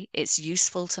way, it's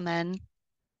useful to men.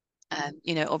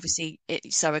 Obviously,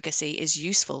 surrogacy is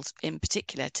useful in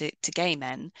particular to gay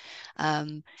men.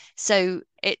 Um, so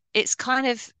it's kind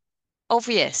of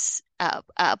obvious at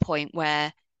a point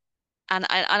where, and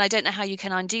I don't know how you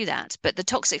can undo that, but the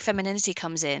toxic femininity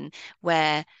comes in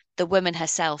where the woman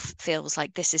herself feels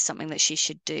like this is something that she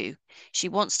should do. She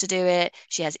wants to do it.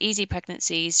 She has easy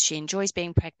pregnancies. She enjoys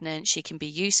being pregnant. She can be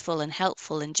useful and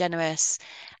helpful and generous.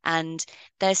 And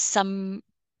there's some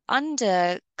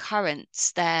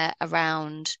undercurrents there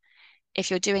around,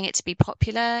 if you're doing it to be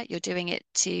popular, you're doing it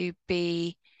to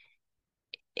be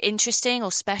interesting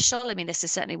or special. I mean, this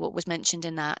is certainly what was mentioned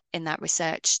in that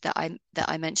research that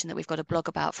I mentioned that we've got a blog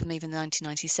about from even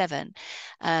 1997.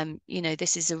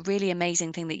 This is a really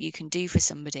amazing thing that you can do for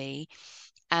somebody,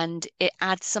 and it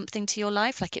adds something to your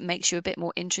life, like it makes you a bit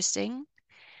more interesting.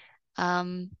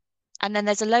 Um, and then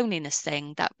there's a loneliness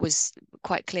thing that was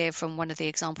quite clear from one of the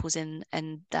examples in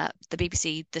that the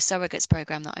BBC, the Surrogates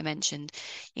program that I mentioned.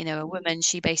 A woman,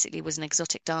 she basically was an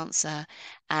exotic dancer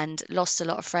and lost a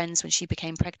lot of friends when she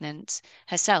became pregnant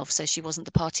herself. So she wasn't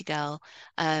the party girl.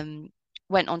 Um,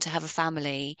 Went on to have a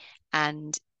family,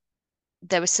 and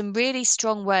there were some really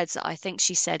strong words that I think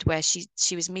she said where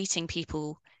she was meeting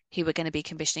people who were going to be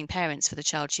commissioning parents for the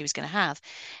child she was going to have.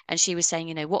 And she was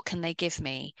saying, what can they give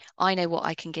me? I know what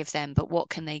I can give them, but what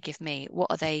can they give me?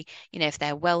 What are they, if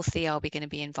they're wealthy, are we going to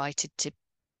be invited to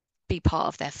be part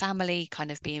of their family,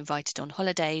 kind of be invited on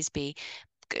holidays, be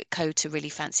go to really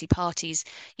fancy parties?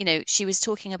 She was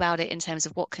talking about it in terms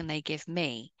of what can they give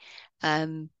me?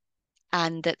 Um,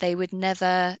 and that they would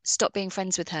never stop being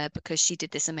friends with her because she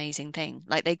did this amazing thing.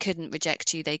 Like they couldn't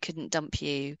reject you, they couldn't dump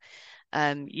you.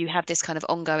 You have this kind of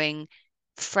ongoing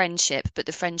friendship, but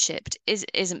the friendship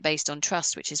isn't based on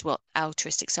trust, which is what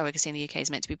altruistic surrogacy in the UK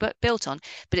is meant to be built on.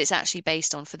 But it's actually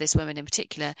based on, for this woman in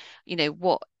particular,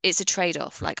 what it's a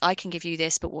trade-off. Like I can give you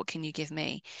this, but what can you give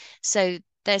me? So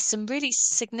there's some really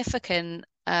significant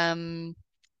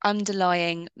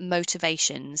underlying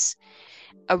motivations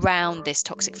around this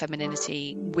toxic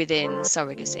femininity within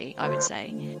surrogacy, I would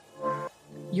say.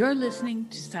 You're listening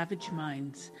to Savage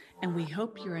Minds, and we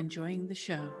hope you're enjoying the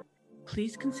show.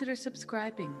 Please consider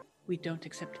subscribing. We don't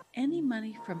accept any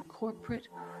money from corporate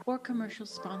or commercial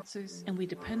sponsors, and we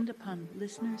depend upon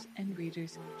listeners and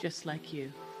readers just like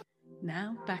you.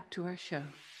 Now, back to our show.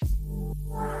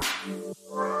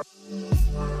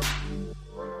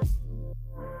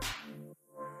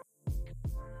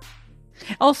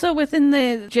 Also, within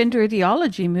the gender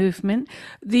ideology movement,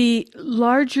 the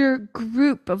larger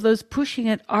group of those pushing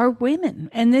it are women.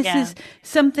 And this is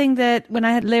something that when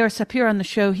I had Leo Sapir on the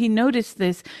show, he noticed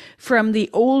this from the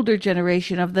older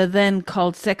generation of the then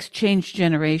called sex change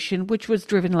generation, which was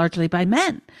driven largely by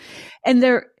men. And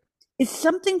there is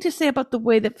something to say about the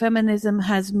way that feminism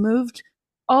has moved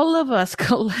all of us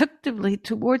collectively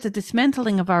towards a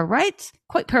dismantling of our rights,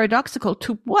 quite paradoxical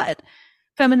to what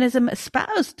feminism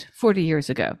espoused 40 years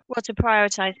ago. Well, to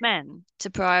prioritize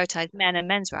men and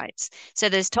men's rights. So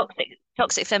there's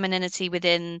toxic femininity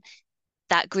within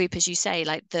that group, as you say,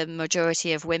 like the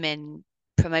majority of women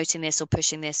promoting this or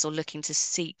pushing this or looking to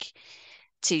seek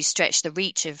to stretch the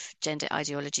reach of gender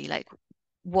ideology. Like,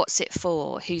 what's it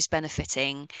for? Who's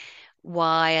benefiting?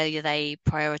 Why are they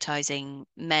prioritizing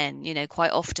men?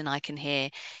 Quite often I can hear,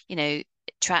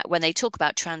 when they talk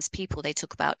about trans people, they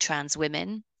talk about trans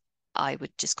women. I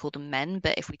would just call them men,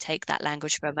 but if we take that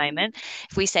language for a moment,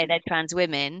 if we say they're trans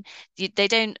women, they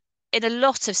don't, in a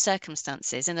lot of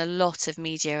circumstances, in a lot of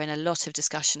media, in a lot of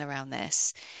discussion around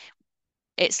this,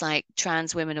 it's like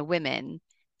trans women are women.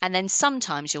 And then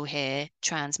sometimes you'll hear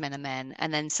trans men are men.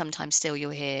 And then sometimes still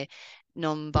you'll hear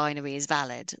non-binary is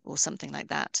valid or something like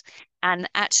that. And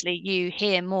actually, you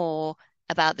hear more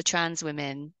about the trans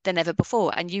women than ever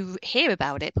before. And you hear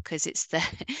about it because it's the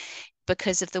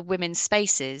because of the women's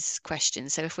spaces question.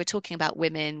 So if we're talking about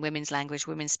women, women's language,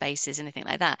 women's spaces, anything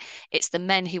like that, it's the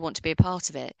men who want to be a part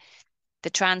of it. The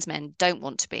trans men don't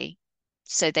want to be,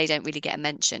 so they don't really get a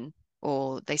mention,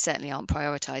 or they certainly aren't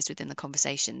prioritized within the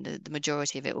conversation. The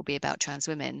majority of it will be about trans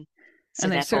women. So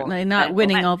And they're therefore, certainly not therefore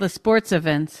winning men. all the sports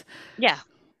events. Yeah.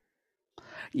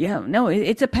 Yeah, no,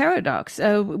 it's a paradox.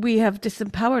 We have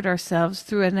disempowered ourselves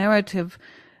through a narrative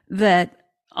that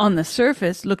on the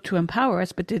surface looked to empower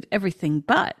us, but did everything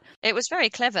but. It was very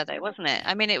clever though, wasn't it?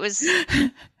 I mean, it was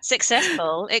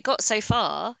successful. It got so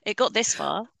far. It got this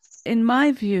far. In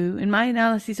my view, in my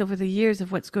analyses over the years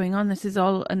of what's going on, this is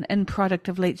all an end product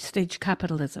of late stage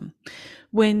capitalism.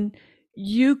 When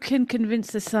you can convince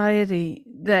society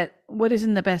that what is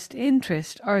in the best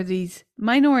interest are these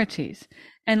minorities,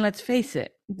 and let's face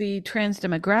it, the trans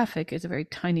demographic is a very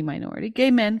tiny minority.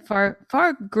 Gay men far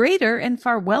greater and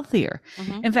far wealthier.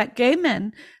 Mm-hmm. In fact, gay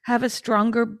men have a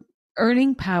stronger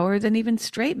earning power than even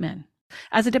straight men.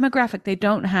 As a demographic, they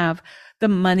don't have the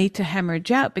money to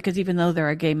hemorrhage out, because even though there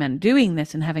are gay men doing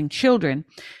this and having children,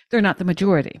 they're not the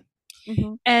majority.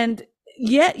 Mm-hmm. And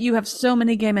yet you have so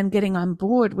many gay men getting on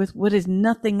board with what is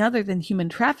nothing other than human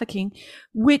trafficking,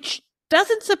 which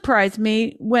doesn't surprise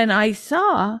me when I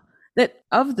saw that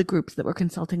of the groups that were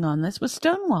consulting on this was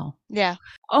Stonewall. Yeah.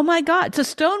 Oh my God. So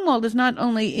Stonewall is not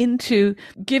only into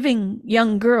giving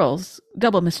young girls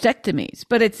double mastectomies,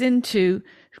 but it's into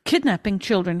kidnapping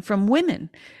children from women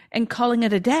and calling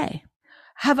it a day.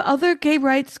 Have other gay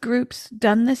rights groups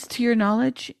done this to your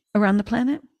knowledge around the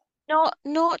planet?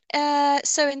 Not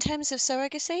so in terms of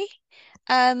surrogacy,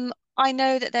 I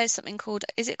know that there's something called,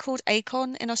 is it called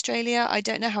ACON in Australia? I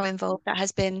don't know how involved that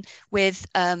has been with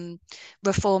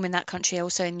reform in that country,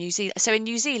 also in New Zealand. So in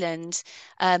New Zealand,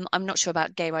 I'm not sure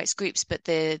about gay rights groups, but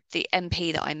the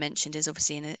MP that I mentioned is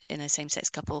obviously in a same-sex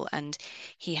couple, and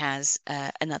he has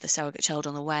another surrogate child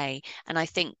on the way. And I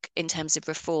think in terms of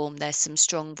reform, there's some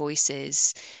strong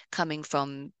voices coming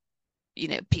from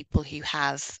people who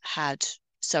have had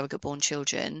surrogate born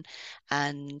children,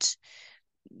 and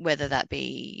whether that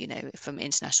be, from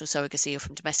international surrogacy or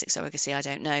from domestic surrogacy, I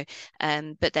don't know.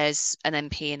 But there's an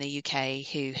MP in the UK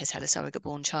who has had a surrogate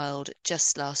born child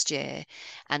just last year,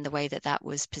 and the way that that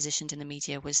was positioned in the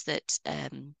media was that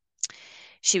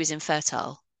she was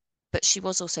infertile, but she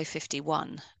was also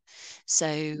 51.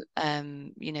 So,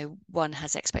 one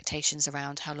has expectations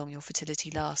around how long your fertility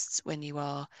lasts when you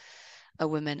are a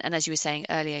woman. And as you were saying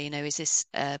earlier, is this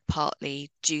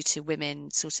partly due to women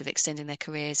sort of extending their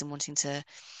careers and wanting to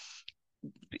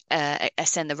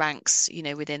ascend the ranks,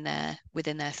 within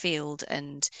their field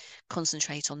and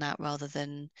concentrate on that rather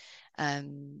than,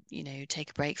 take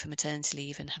a break for maternity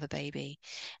leave and have a baby.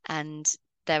 And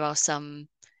there are some,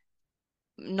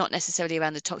 not necessarily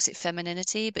around the toxic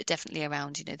femininity, but definitely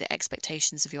around, the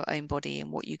expectations of your own body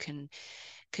and what you can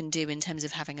do in terms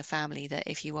of having a family, that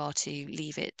if you are to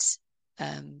leave it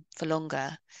for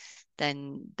longer,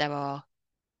 then there are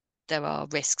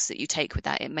risks that you take with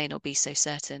that. It may not be so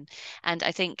certain. And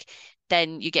I think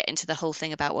then you get into the whole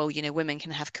thing about, well, women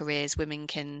can have careers, women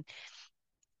can,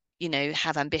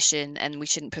 have ambition, and we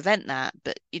shouldn't prevent that.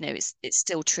 But, it's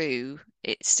still true.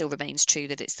 It still remains true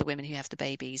that it's the women who have the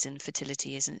babies, and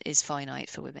fertility is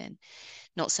finite for women,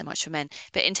 not so much for men.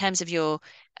 But in terms of your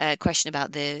question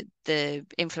about the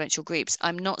influential groups,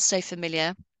 I'm not so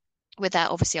familiar with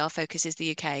that. Obviously, our focus is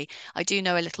the UK. I do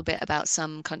know a little bit about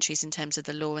some countries in terms of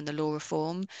the law and the law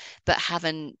reform, but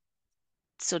haven't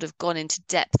sort of gone into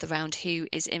depth around who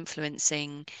is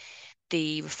influencing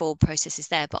the reform processes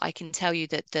there. But I can tell you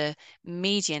that the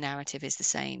media narrative is the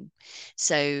same.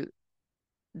 So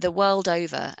the world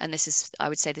over, and I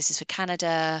would say this is for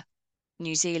Canada,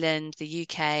 New Zealand, the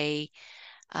UK,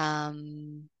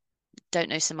 don't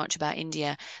know so much about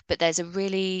India, but there's a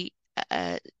really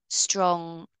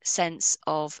strong sense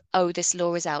of, oh, this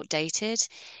law is outdated,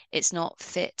 it's not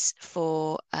fit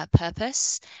for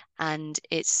purpose, and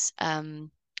it's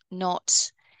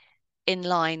not in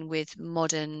line with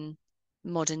modern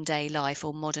day life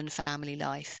or modern family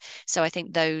life. So I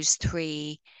think those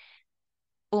three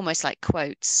almost like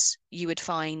quotes you would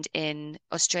find in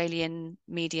Australian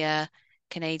media,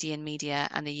 Canadian media,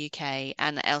 and the UK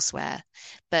and elsewhere.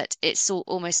 But it's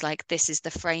almost like this is the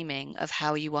framing of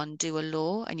how you undo a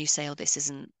law, and you say, oh, this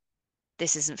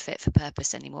isn't fit for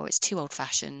purpose anymore. It's too old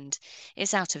fashioned.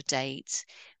 It's out of date.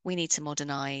 We need to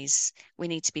modernize. We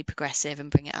need to be progressive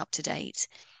and bring it up to date.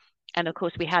 And of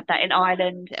course, we had that in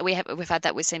Ireland. We've had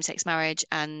that with same-sex marriage,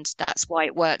 and that's why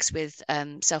it works with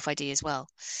self-ID as well.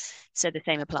 So the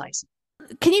same applies.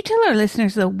 Can you tell our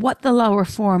listeners, though, what the law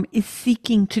reform is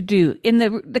seeking to do? In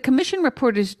the commission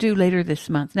report is due later this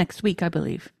month, next week, I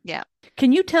believe. Yeah.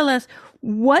 Can you tell us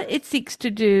what it seeks to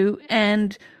do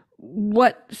and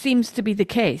what seems to be the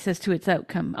case as to its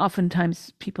outcome?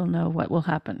 Oftentimes, people know what will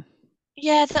happen.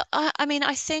 Yeah, I mean,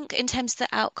 I think in terms of the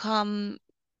outcome,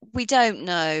 we don't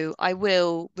know. I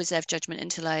will reserve judgment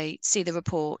until I see the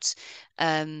report.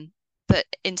 But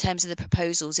in terms of the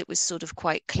proposals, it was sort of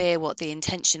quite clear what the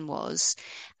intention was,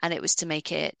 and it was to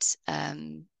make it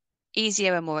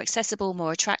easier and more accessible,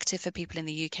 more attractive for people in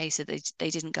the UK so they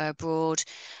didn't go abroad,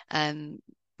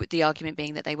 with the argument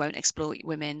being that they won't exploit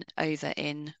women over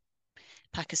in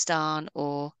Pakistan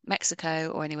or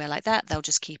Mexico or anywhere like that. They'll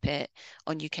just keep it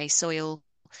on UK soil.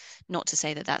 Not to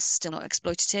say that that's still not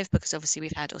exploitative, because obviously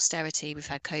we've had austerity, we've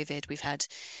had COVID, we've had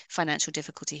financial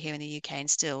difficulty here in the UK and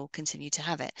still continue to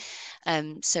have it.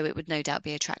 So it would no doubt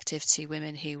be attractive to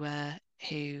women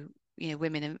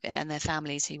women and their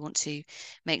families who want to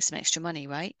make some extra money,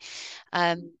 right?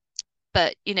 Um,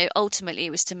 but ultimately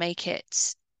it was to make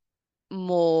it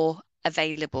more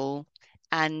available.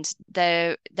 And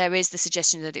there is the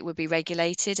suggestion that it would be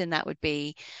regulated, and that would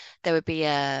be there would be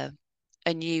a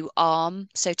new arm,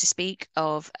 so to speak,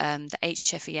 of the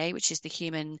HFEA, which is the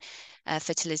Human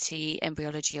Fertility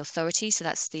Embryology Authority. So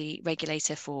that's the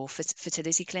regulator for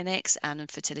fertility clinics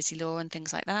and fertility law and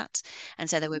things like that. And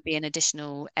so there would be an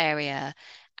additional area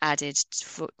added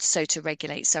to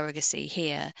regulate surrogacy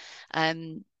here.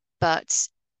 But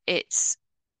it's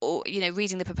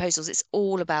reading the proposals, it's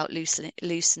all about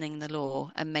loosening the law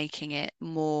and making it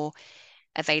more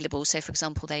available. So, for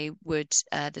example,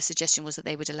 the suggestion was that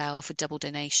they would allow for double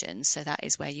donations. So that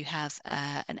is where you have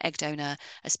an egg donor,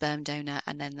 a sperm donor,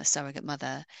 and then the surrogate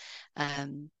mother.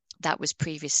 That was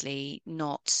previously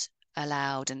not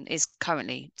allowed and is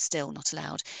currently still not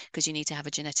allowed, because you need to have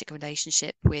a genetic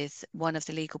relationship with one of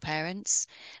the legal parents.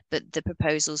 But the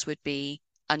proposals would be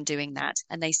undoing that.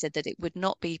 And they said that it would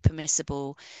not be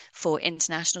permissible for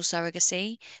international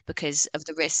surrogacy because of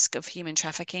the risk of human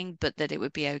trafficking, but that it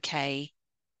would be okay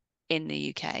in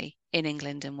the UK, in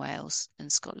England and Wales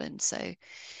and Scotland. So,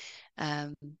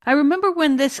 I remember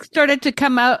when this started to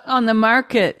come out on the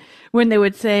market, when they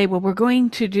would say, well, we're going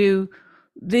to do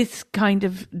this kind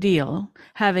of deal,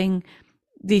 having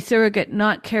the surrogate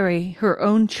not carry her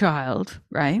own child,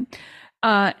 right?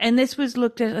 And this was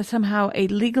looked at as somehow a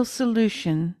legal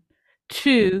solution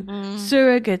to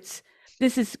surrogates.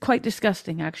 This is quite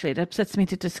disgusting, actually. It upsets me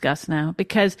to discuss now,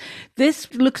 because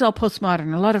this looks all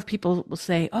postmodern. A lot of people will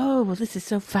say, oh, well, this is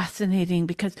so fascinating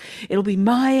because it'll be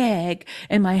my egg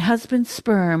and my husband's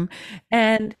sperm.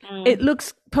 And it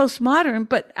looks postmodern,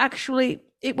 but actually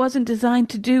it wasn't designed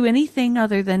to do anything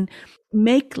other than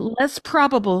make less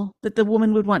probable that the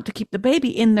woman would want to keep the baby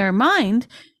in their mind.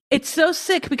 It's so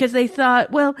sick because they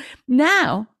thought, well,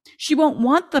 now she won't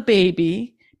want the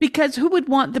baby, because who would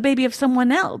want the baby of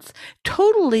someone else?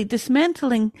 Totally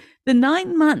dismantling the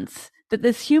 9 months that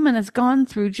this human has gone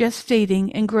through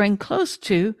gestating and growing close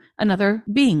to another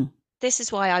being. This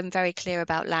is why I'm very clear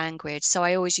about language. So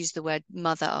I always use the word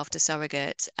mother after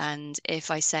surrogate. And if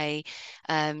I say,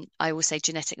 I will say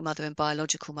genetic mother and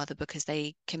biological mother, because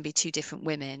they can be two different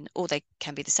women, or they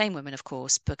can be the same women, of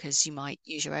course, because you might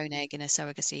use your own egg in a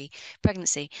surrogacy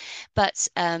pregnancy. But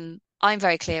I'm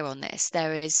very clear on this.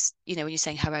 There is, when you're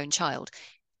saying her own child,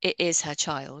 it is her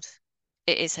child.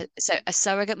 It is so a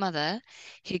surrogate mother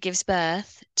who gives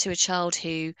birth to a child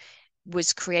who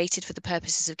was created for the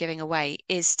purposes of giving away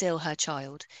is still her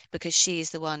child, because she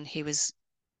is the one who was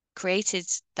created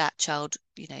that child,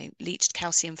 leached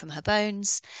calcium from her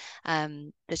bones.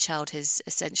 The child has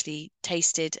essentially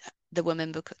tasted the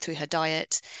woman through her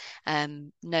diet,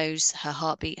 knows her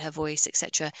heartbeat, her voice,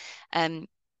 etc.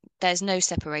 There's no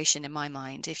separation in my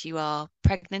mind. If you are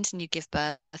pregnant and you give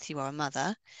birth, you are a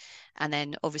mother. And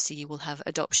then obviously you will have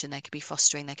adoption, there could be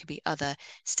fostering, there could be other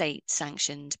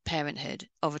state-sanctioned parenthood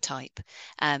of a type,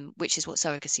 which is what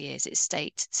surrogacy is. It's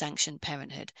state-sanctioned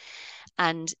parenthood.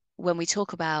 And when we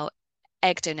talk about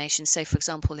egg donation, so for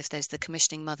example, if there's the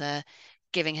commissioning mother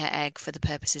giving her egg for the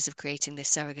purposes of creating this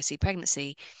surrogacy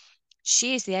pregnancy,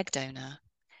 she is the egg donor.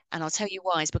 And I'll tell you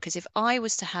why, is because if I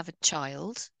was to have a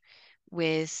child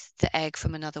with the egg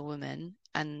from another woman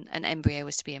and an embryo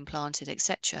was to be implanted,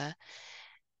 etc.,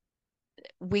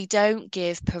 we don't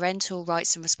give parental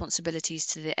rights and responsibilities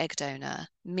to the egg donor.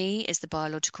 Me, as the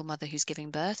biological mother who's giving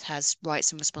birth, has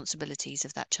rights and responsibilities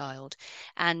of that child.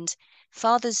 And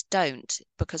fathers don't,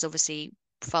 because obviously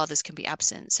fathers can be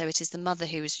absent. So it is the mother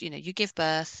who is, you give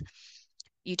birth,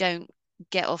 you don't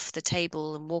get off the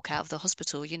table and walk out of the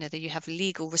hospital. You know that you have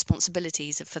legal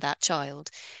responsibilities for that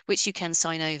child, which you can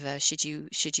sign over should you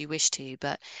wish to.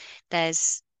 But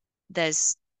there's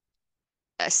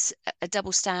a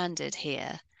double standard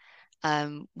here,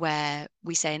 where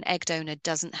we say an egg donor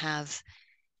doesn't have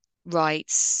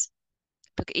rights,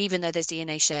 even though there's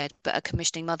DNA shared, but a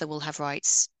commissioning mother will have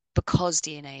rights because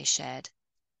DNA is shared.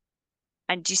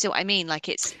 And do you see what I mean? Like,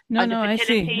 it's No, under no, I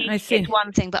see. fertility, I it's see.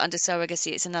 one thing, but under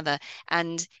surrogacy, it's another.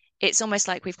 And it's almost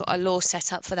like we've got a law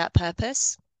set up for that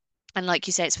purpose. And like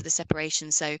you say, it's for the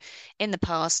separation. So in the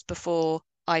past, before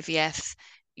IVF,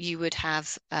 you would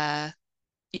have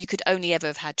you could only ever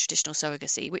have had traditional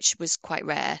surrogacy, which was quite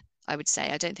rare, I would say.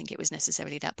 I don't think it was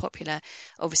necessarily that popular.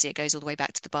 Obviously, it goes all the way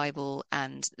back to the Bible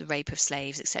and the rape of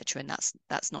slaves, etc. And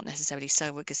that's not necessarily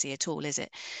surrogacy at all, is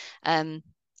it? Um,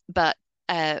 but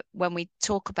when we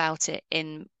talk about it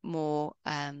in more,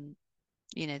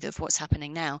 of what's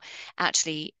happening now,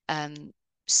 actually,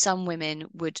 some women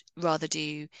would rather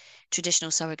do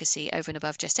traditional surrogacy over and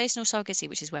above gestational surrogacy,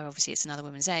 which is where obviously it's another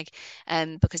woman's egg,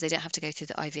 because they don't have to go through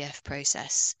the IVF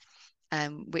process,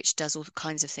 which does all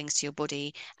kinds of things to your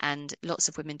body. And lots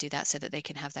of women do that so that they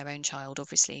can have their own child,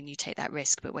 obviously, and you take that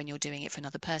risk. But when you're doing it for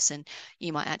another person,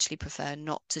 you might actually prefer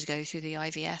not to go through the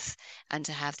IVF and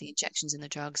to have the injections and the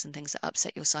drugs and things that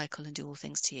upset your cycle and do all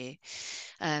things to you,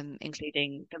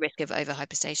 including the risk of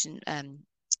overhyperstation.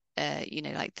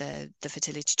 Like the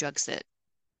fertility drugs that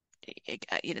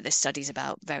there's studies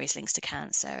about various links to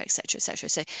cancer, etc., etc.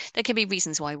 So there can be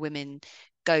reasons why women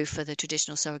go for the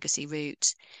traditional surrogacy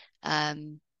route,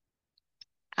 um,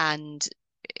 and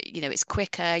it's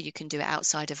quicker. You can do it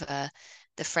outside of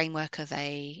the framework of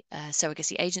a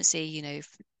surrogacy agency. If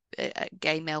a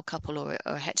gay male couple or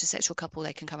a heterosexual couple,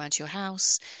 they can come around to your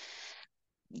house,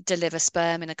 deliver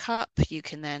sperm in a cup. You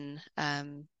can then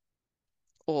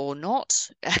or not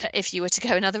if you were to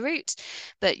go another route.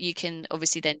 But you can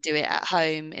obviously then do it at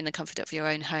home in the comfort of your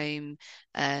own home.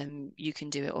 You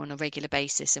can do it on a regular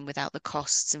basis and without the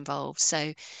costs involved.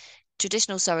 So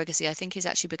traditional surrogacy, I think, is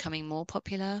actually becoming more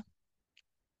popular.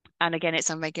 And again,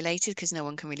 it's unregulated because no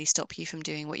one can really stop you from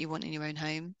doing what you want in your own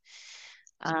home.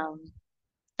 Um,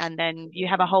 and then you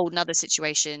have a whole nother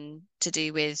situation to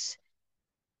do with,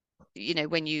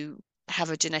 when you have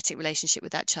a genetic relationship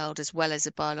with that child as well as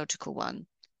a biological one,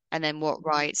 and then what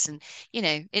rights, and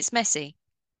it's messy.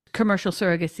 Commercial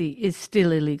surrogacy is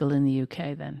still illegal in the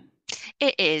UK then.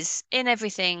 It is in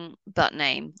everything but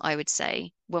name, I would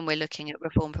say, when we're looking at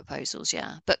reform proposals,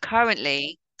 yeah. But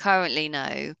currently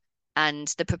no. And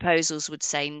the proposals would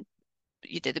say,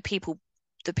 the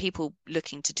people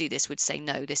looking to do this would say,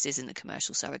 no, this isn't a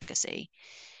commercial surrogacy.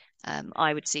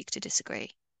 I would seek to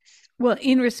disagree. Well,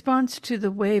 in response to the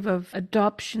wave of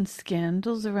adoption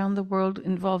scandals around the world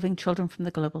involving children from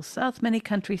the global south, many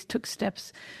countries took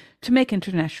steps to make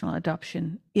international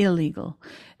adoption illegal.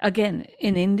 Again,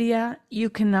 in India,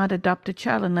 you cannot adopt a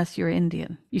child unless you're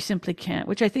Indian. You simply can't,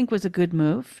 which I think was a good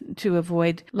move to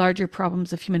avoid larger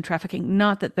problems of human trafficking.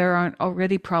 Not that there aren't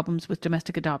already problems with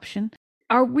domestic adoption.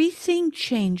 Are we seeing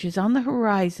changes on the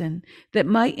horizon that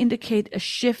might indicate a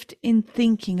shift in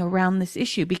thinking around this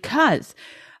issue? Because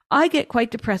I get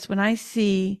quite depressed when I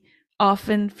see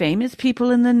often famous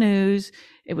people in the news.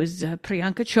 It was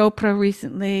Priyanka Chopra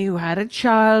recently who had a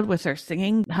child with her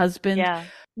singing husband. Yeah.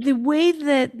 The way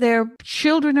that their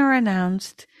children are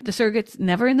announced, the surrogate's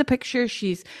never in the picture.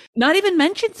 She's not even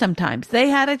mentioned sometimes. They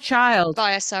had a child.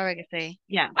 Via surrogacy.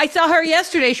 Yeah. I saw her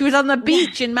yesterday. She was on the Yeah.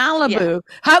 beach in Yeah. Malibu.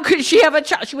 How could she have a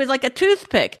child? She was like a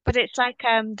toothpick. But it's like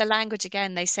the language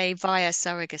again, they say via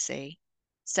surrogacy.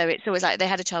 So it's always like they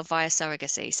had a child via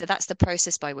surrogacy. So that's the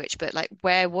process by which, but like,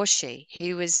 where was she?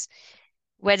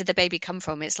 Where did the baby come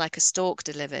from? It's like a stork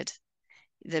delivered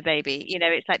the baby.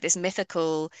 It's like this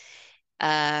mythical,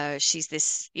 she's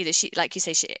this, she, like you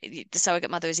say, the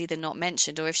surrogate mother is either not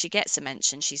mentioned, or if she gets a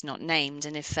mention, she's not named.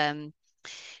 And if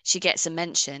she gets a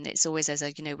mention, it's always as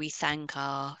a, we thank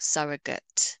our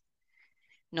surrogate,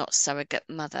 not surrogate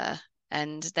mother.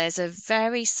 And there's a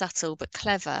very subtle but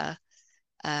clever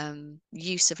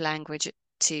use of language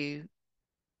to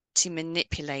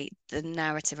manipulate the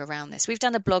narrative around this. We've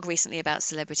done a blog recently about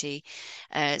celebrity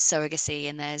surrogacy,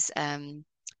 and there's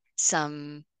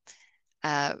some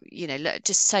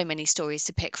just so many stories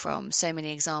to pick from, so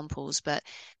many examples. But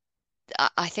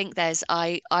I think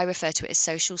I refer to it as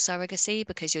social surrogacy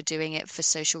because you're doing it for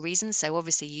social reasons. So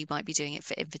obviously you might be doing it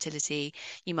for infertility,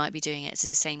 you might be doing it as a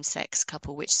same-sex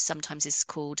couple, which sometimes is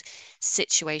called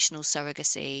situational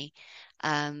surrogacy.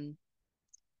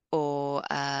 Or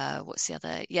what's the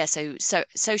other? Yeah, so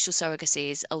social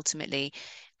surrogacy is ultimately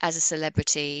as a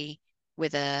celebrity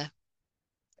with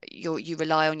you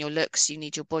rely on your looks, you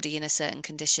need your body in a certain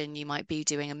condition, you might be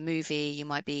doing a movie, you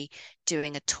might be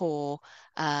doing a tour.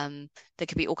 There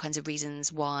could be all kinds of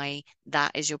reasons why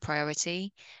that is your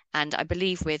priority. And I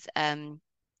believe with Priya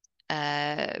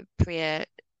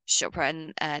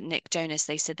Chopra and Nick Jonas,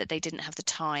 they said that they didn't have the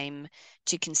time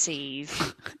to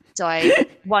conceive. So I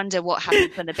wonder what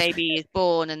happens when the baby is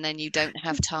born and then you don't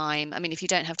have time. I mean, if you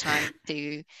don't have time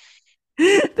to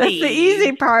That's the conceive,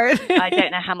 easy part. I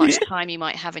don't know how much time you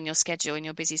might have in your schedule, in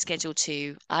your busy schedule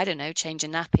to, I don't know, change a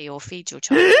nappy or feed your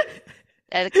child.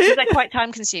 Because they're quite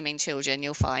time consuming children,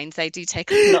 you'll find they do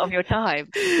take up a lot of your time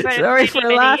for Sorry many, for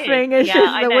many years. laughing. It's Yeah,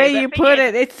 just I the know, way but you for put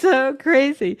years. it. It's so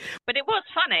crazy. But it was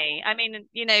funny. I mean,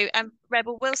 and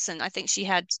Rebel Wilson, I think she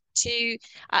had two.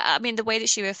 I mean, the way that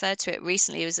she referred to it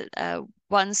recently was that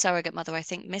one surrogate mother, I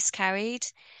think, miscarried,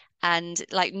 and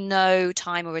like no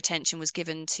time or attention was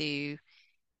given to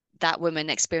that woman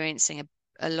experiencing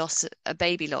a loss, a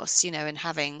baby loss, and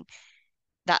having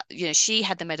that, she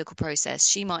had the medical process.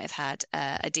 She might have had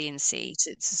a D&C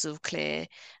to sort of clear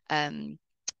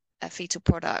a fetal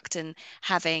product, and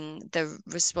having the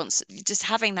response, just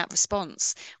having that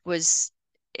response was,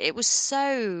 it was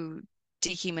so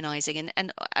dehumanizing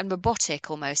and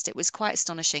robotic almost. It was quite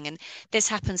astonishing. And this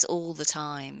happens all the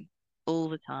time, all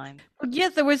the time. Well, yeah,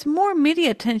 there was more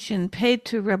media attention paid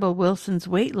to Rebel Wilson's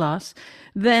weight loss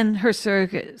than her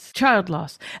surrogate's child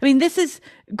loss. I mean, this is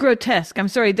grotesque. I'm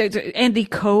sorry. There's Andy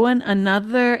Cohen,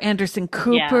 another, Anderson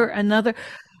Cooper, Yeah. another.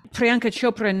 Priyanka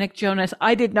Chopra and Nick Jonas,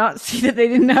 I did not see that they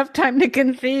didn't have time to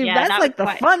conceive. Yeah, That's that was like the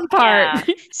quite, fun part.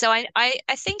 yeah. So I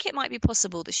think it might be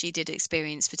possible that she did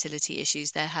experience fertility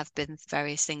issues. There have been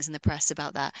various things in the press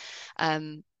about that.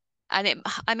 Um, and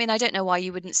I mean, I don't know why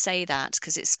you wouldn't say that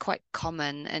because it's quite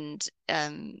common. And, I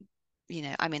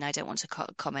mean, I don't want to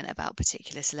comment about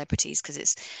particular celebrities because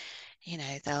it's,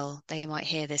 they might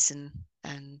hear this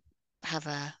and have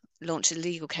a launch a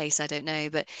legal case. I don't know,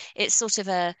 but it's sort of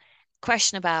a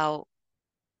question about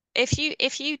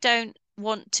if you don't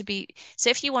want to be,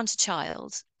 so if you want a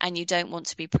child and you don't want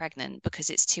to be pregnant because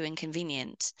it's too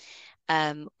inconvenient,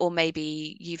 or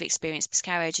maybe you've experienced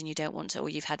miscarriage and you don't want to, or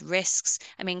you've had risks.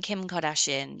 I mean, Kim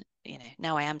Kardashian,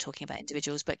 now I am talking about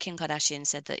individuals, but Kim Kardashian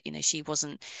said that, she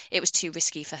wasn't, it was too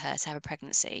risky for her to have a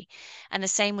pregnancy. And the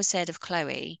same was said of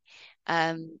Chloe.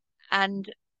 Um,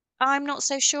 and I'm not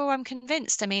so sure I'm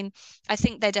convinced. I mean, I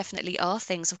think there definitely are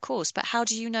things, of course, but how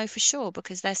do you know for sure?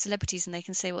 Because they're celebrities and they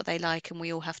can say what they like, and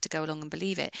we all have to go along and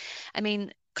believe it. I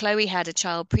mean, Chloe had a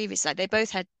child previously, like they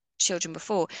both had children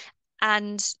before,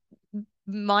 and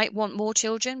might want more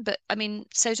children, but I mean,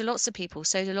 so do lots of people.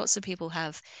 So do lots of people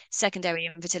have secondary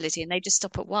infertility and they just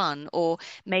stop at one, or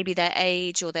maybe their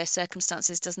age or their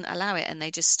circumstances doesn't allow it and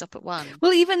they just stop at one.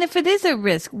 Well, even if it is a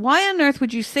risk, why on earth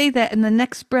would you say that in the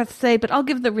next breath say, but I'll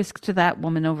give the risk to that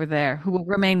woman over there who will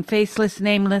remain faceless,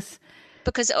 nameless?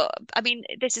 Because I mean,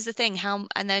 this is the thing,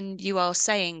 and then you are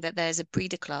saying that there's a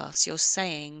breeder class. You're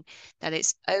saying that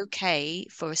it's okay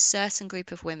for a certain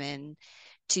group of women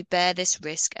to bear this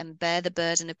risk and bear the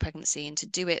burden of pregnancy and to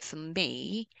do it for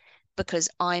me because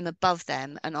I'm above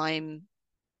them and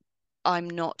I'm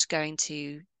not going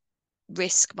to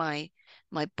risk my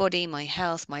body, my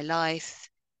health, my life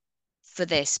for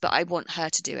this, but I want her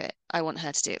to do it. I want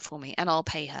her to do it for me, and I'll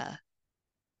pay her,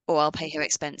 or I'll pay her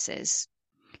expenses.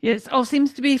 Yes, all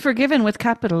seems to be forgiven with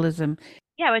capitalism.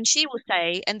 Yeah, and she will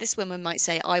say, and this woman might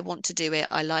say, I want to do it.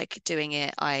 I like doing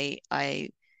it. I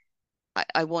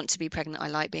want to be pregnant. I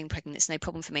like being pregnant. It's no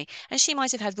problem for me. And she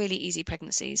might have had really easy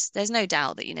pregnancies. There's no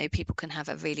doubt that, people can have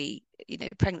a really,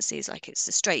 pregnancies like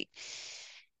it's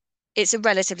a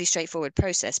relatively straightforward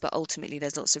process, but ultimately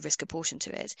there's lots of risk apportioned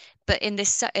to it. But in a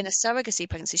surrogacy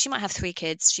pregnancy, she might have three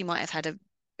kids. She might have had a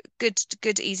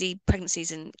good easy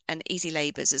pregnancies and easy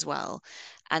labors as well.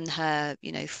 And her,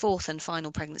 fourth and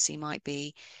final pregnancy might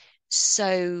be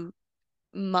so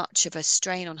much of a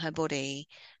strain on her body,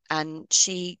 and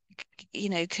she,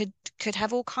 could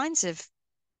have all kinds of,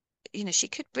 she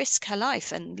could risk her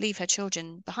life and leave her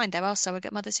children behind. There are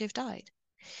surrogate mothers who have died.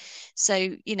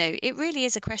 So, it really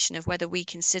is a question of whether we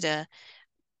consider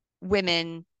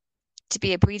women to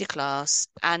be a breeder class,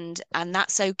 and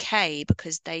that's okay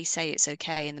because they say it's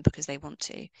okay and because they want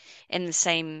to, in the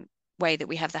same way that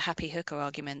we have the happy hooker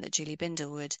argument that Julie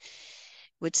Bindel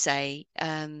would say,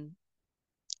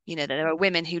 that there are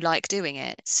women who like doing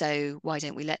it, so why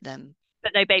don't we let them?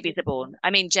 But no babies are born.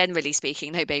 I mean, generally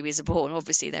speaking, no babies are born.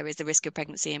 Obviously, there is the risk of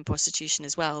pregnancy and prostitution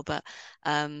as well, but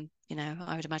I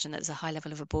would imagine that there's a high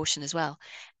level of abortion as well.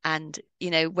 And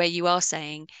where you are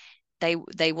saying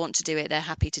they want to do it, they're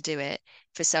happy to do it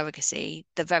for surrogacy,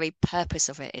 the very purpose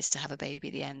of it is to have a baby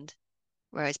at the end.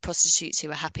 Whereas prostitutes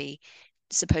who are happy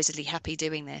supposedly happy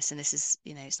doing this, and this is,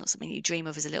 it's not something you dream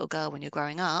of as a little girl when you're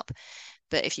growing up.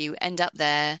 But if you end up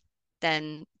there,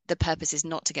 then the purpose is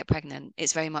not to get pregnant.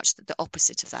 It's very much the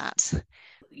opposite of that.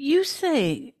 You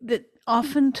say that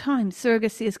oftentimes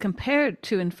surrogacy is compared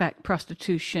to, in fact,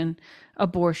 prostitution,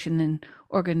 abortion, and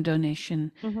organ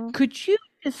donation. Hmm. Could you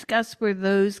discuss where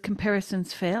those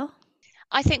comparisons fail?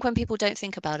 I think when people don't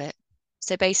think about it.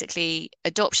 So basically,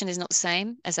 adoption is not the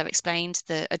same, as I've explained.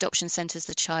 The adoption centers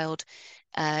the child,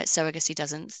 surrogacy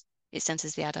doesn't. It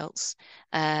centers the adults.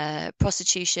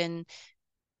 Prostitution,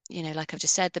 like I've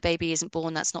just said, the baby isn't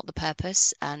born. That's not the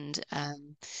purpose. And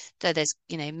though there's,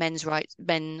 men's rights,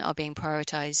 men are being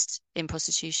prioritized in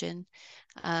prostitution.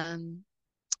 Um,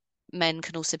 Men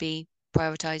can also be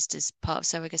prioritized as part of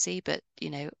surrogacy, but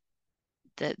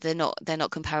they're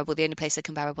not comparable. The only place they're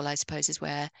comparable, I suppose, is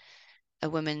where a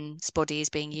woman's body is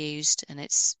being used and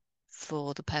it's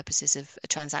for the purposes of a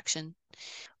transaction.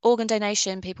 Organ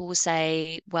donation, people will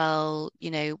say, well,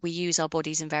 we use our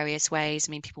bodies in various ways.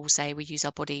 I mean, people will say we use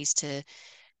our bodies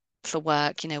for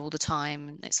work, all the time.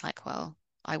 And it's like, well,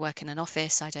 I work in an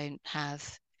office. I don't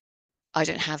have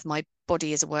my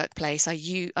body as a workplace. I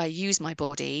use my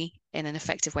body in an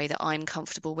effective way that I'm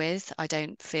comfortable with. I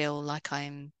don't feel like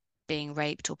I'm being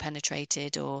raped or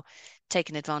penetrated or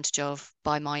taken advantage of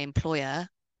by my employer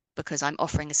because I'm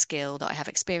offering a skill that I have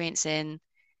experience in.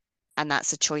 And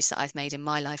that's a choice that I've made in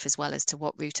my life as well as to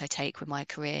what route I take with my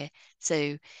career.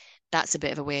 So that's a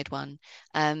bit of a weird one.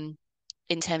 In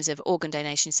terms of organ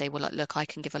donation, say, well, look, I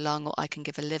can give a lung or I can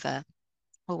give a liver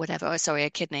or whatever, or sorry, a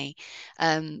kidney,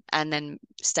 and then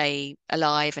stay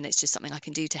alive. And it's just something I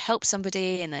can do to help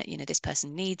somebody, and that, this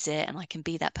person needs it, and I can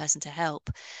be that person to help.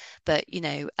 But,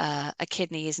 a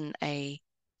kidney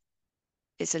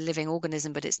it's a living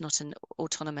organism, but it's not an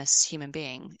autonomous human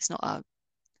being. It's not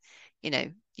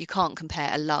you can't compare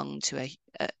a lung to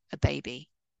a baby.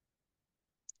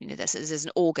 There's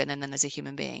an organ and then there's a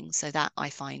human being. So that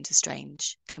I find a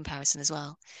strange comparison as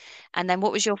well. And then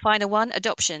what was your final one?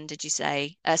 Adoption, did you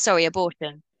say? Sorry,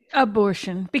 abortion.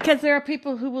 Abortion, because there are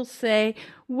people who will say,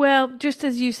 well, just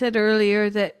as you said earlier,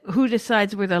 that who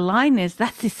decides where the line is,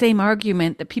 that's the same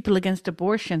argument that people against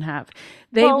abortion have.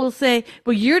 They Well, will say,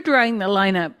 well, you're drawing the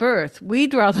line at birth. We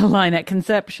draw the line at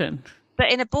conception.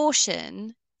 but in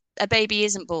abortion, a baby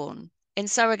isn't born. In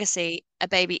surrogacy, a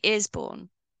baby is born.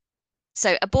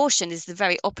 So abortion is the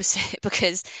very opposite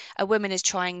because a woman is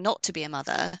trying not to be a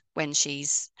mother when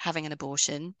she's having an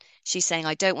abortion. She's saying,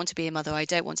 I don't want to be a mother. I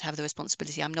don't want to have the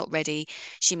responsibility. I'm not ready.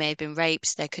 She may have been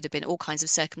raped. There could have been all kinds of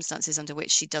circumstances under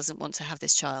which she doesn't want to have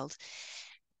this child.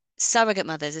 Surrogate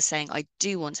mothers are saying, I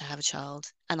do want to have a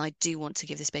child and I do want to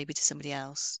give this baby to somebody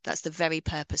else. That's the very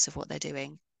purpose of what they're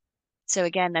doing. So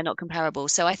again, they're not comparable.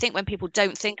 So I think when people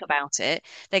don't think about it,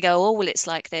 they go, oh, well, it's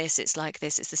like this, it's like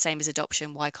this, it's the same as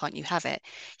adoption. Why can't you have it?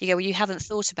 You go, well, you haven't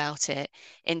thought about it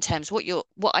in terms what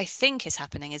I think is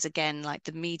happening is again like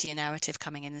the media narrative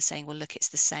coming in and saying, well, look, it's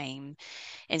the same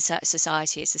in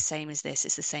society, it's the same as this,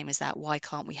 it's the same as that. Why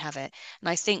can't we have it? And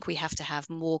I think we have to have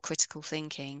more critical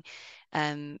thinking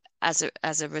as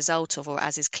a result of, or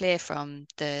as is clear from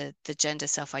the gender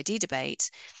self-ID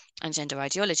debate and gender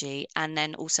ideology, and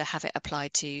then also have it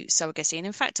applied to surrogacy, and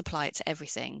in fact apply it to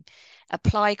everything.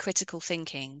 Apply critical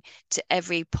thinking to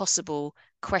every possible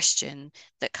question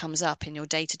that comes up in your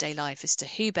day-to-day life as to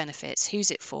who benefits,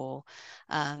 who's it for,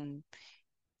 um,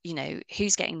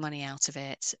 who's getting money out of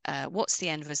it, what's the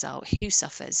end result, who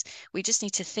suffers. We just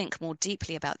need to think more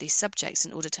deeply about these subjects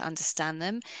in order to understand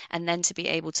them, and then to be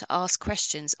able to ask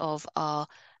questions of our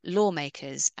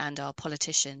lawmakers and our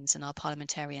politicians and our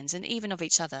parliamentarians and even of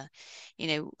each other.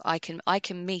 I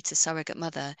can meet a surrogate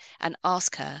mother and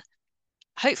ask her,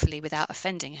 hopefully without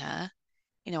offending her.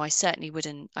 I certainly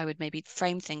wouldn't, I would maybe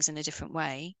frame things in a different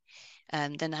way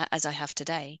than as I have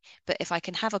today. But if I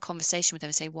can have a conversation with them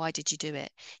and say, why did you do it?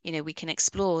 We can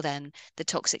explore then the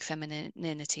toxic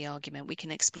femininity argument. We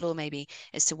can explore maybe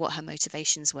as to what her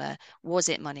motivations were. Was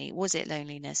it money? Was it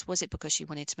loneliness? Was it because she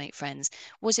wanted to make friends?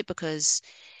 Was it because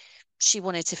she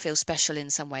wanted to feel special in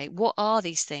some way? What are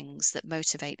these things that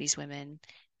motivate these women?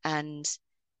 And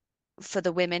for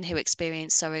the women who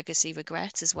experience surrogacy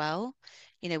regret as well,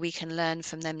 we can learn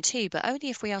from them too, but only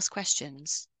if we ask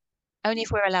questions, only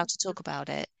if we're allowed to talk about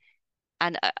it,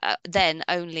 and then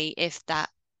only if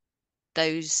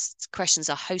those questions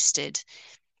are hosted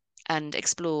and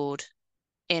explored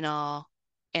in our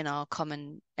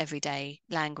common everyday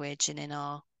language and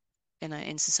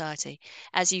in society,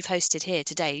 as you've hosted here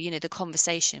today. The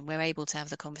conversation, we're able to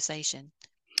have the conversation.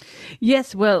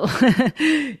 Yes, well,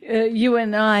 you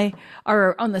and I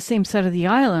are on the same side of the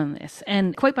aisle on this,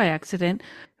 and quite by accident.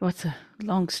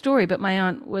 long story, but my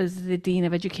aunt was the dean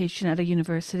of education at a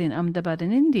university in Ahmedabad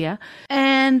in India.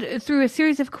 And through a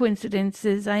series of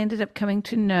coincidences, I ended up coming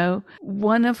to know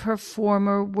one of her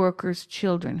former workers'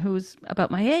 children, who was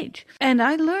about my age. And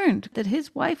I learned that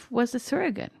his wife was a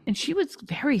surrogate, and she was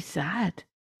very sad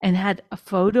and had a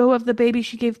photo of the baby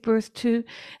she gave birth to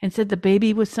and said the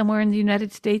baby was somewhere in the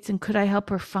United States and could I help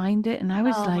her find it? And I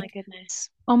was Oh my like, goodness.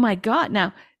 oh my God.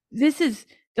 Now, this is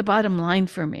the bottom line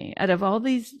for me. Out of all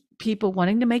these people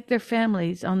wanting to make their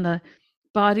families on the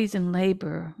bodies and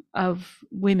labor of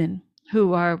women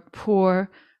who are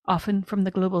poor, often from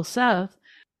the global south,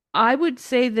 I would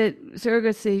say that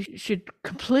surrogacy should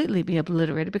completely be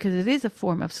obliterated because it is a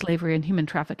form of slavery and human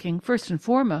trafficking, first and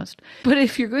foremost. But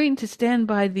if you're going to stand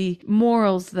by the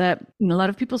morals that a lot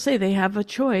of people say they have a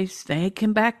choice, they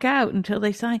can back out until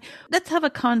they sign, let's have a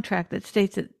contract that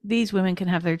states that these women can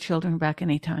have their children back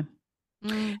anytime.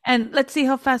 Mm. And let's see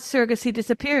how fast surrogacy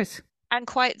disappears. And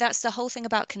quite, that's the whole thing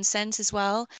about consent as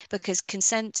well, because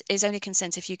consent is only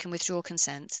consent if you can withdraw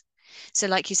consent. So,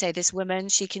 like you say, this woman,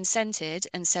 she consented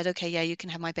and said, okay, yeah, you can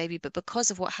have my baby. But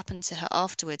because of what happened to her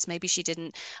afterwards, maybe she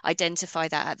didn't identify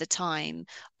that at the time,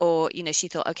 or, she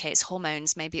thought, okay, it's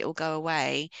hormones, maybe it'll go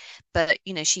away. But,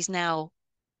 she's now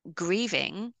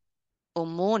grieving or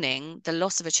mourning the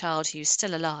loss of a child who's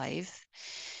still alive,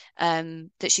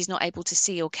 that she's not able to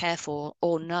see or care for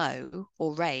or know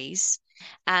or raise.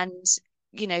 And,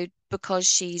 because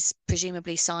she's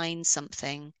presumably signed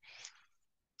something,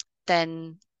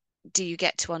 then do you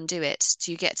get to undo it?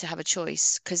 Do you get to have a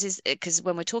choice? Because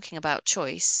when we're talking about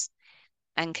choice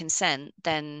and consent,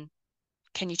 then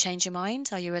can you change your mind?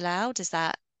 Are you allowed? Is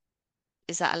that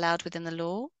allowed within the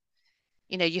law?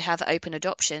 You have open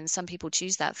adoption. Some people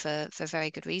choose that for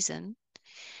very good reason.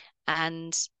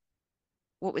 And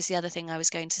what was the other thing I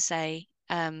was going to say?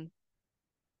 Oh,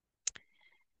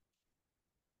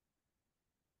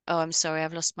 I'm sorry,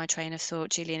 I've lost my train of thought,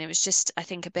 Julian. It was just, I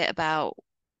think, a bit about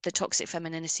the toxic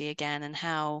femininity again and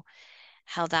how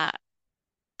that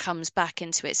comes back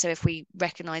into it. So if we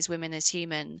recognize women as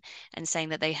human and saying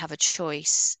that they have a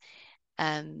choice,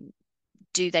 um,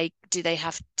 do they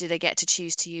get to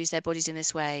choose to use their bodies in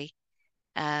this way?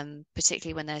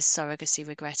 Particularly when there's surrogacy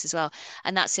regret as well.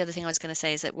 And that's the other thing I was going to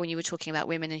say is that when you were talking about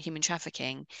women and human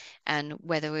trafficking and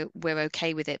whether we're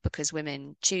okay with it because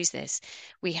women choose this,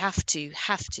 we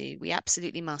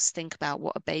absolutely must think about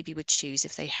what a baby would choose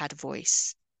if they had a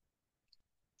voice.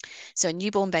 So a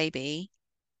newborn baby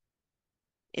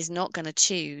is not going to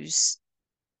choose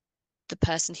the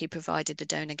person who provided the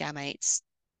donor gametes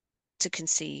to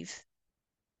conceive.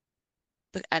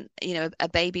 And a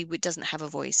baby doesn't have a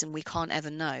voice and we can't ever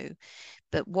know.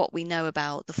 But what we know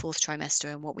about the fourth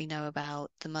trimester and what we know about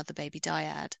the mother-baby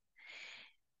dyad,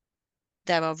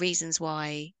 there are reasons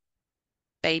why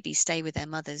babies stay with their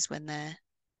mothers when they're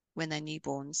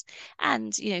newborns.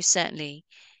 And, certainly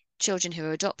children who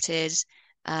are adopted,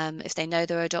 if they know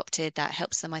they're adopted, that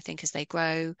helps them, I think, as they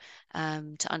grow,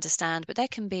 to understand. But there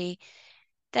can be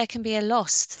a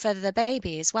loss for the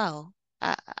baby as well.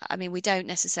 I mean, we don't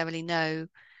necessarily know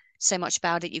so much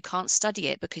about it. You can't study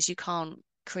it because you can't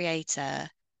create a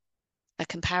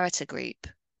comparator group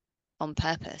on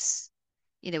purpose.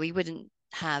 We wouldn't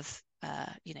have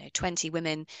 20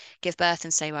 women give birth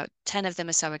and say, well, 10 of them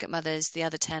are surrogate mothers, the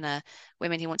other 10 are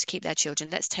women who want to keep their children.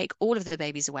 Let's take all of the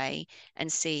babies away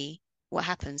and see what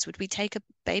happens. Would we take a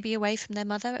baby away from their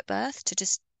mother at birth to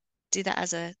just do that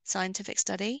as a scientific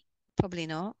study? Probably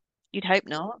not. You'd hope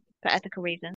not, for ethical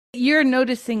reasons. You're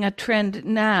noticing a trend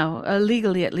now,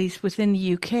 legally at least within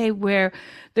the UK, where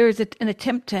there is an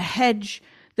attempt to hedge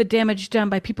the damage done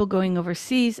by people going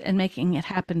overseas and making it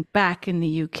happen back in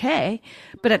the UK.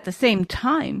 But at the same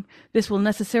time, this will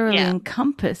necessarily Yeah.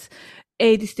 encompass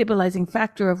a destabilizing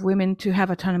factor of women to have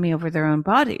autonomy over their own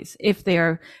bodies if they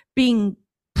are being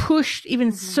pushed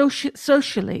even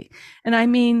socially. And I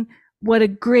mean, what a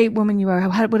great woman you are,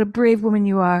 what a brave woman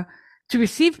you are to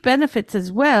receive benefits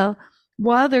as well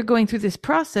while they're going through this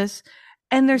process.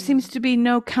 And there seems to be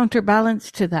no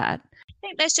counterbalance to that. I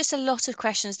think there's just a lot of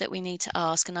questions that we need to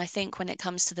ask, and I think when it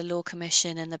comes to the Law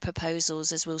Commission and the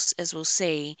proposals, as we'll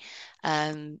see,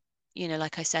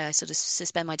 like I say, I sort of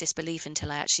suspend my disbelief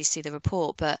until I actually see the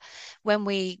report. But when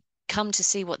we come to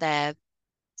see what their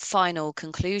final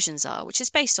conclusions are, which is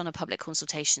based on a public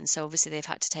consultation, so obviously they've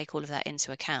had to take all of that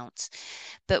into account.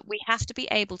 But we have to be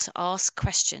able to ask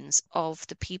questions of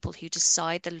the people who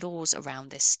decide the laws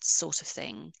around this sort of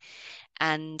thing.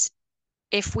 And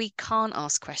if we can't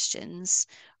ask questions,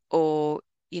 or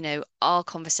our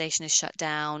conversation is shut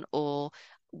down, or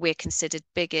we're considered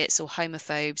bigots or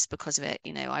homophobes because of it,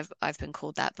 I've been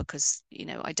called that because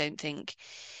I don't think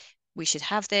we should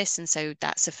have this, and so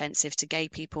that's offensive to gay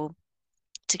people,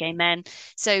 to gay men.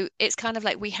 So it's kind of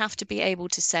like we have to be able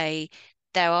to say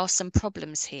there are some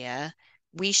problems here.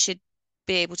 We should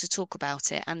be able to talk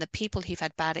about it, and the people who've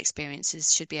had bad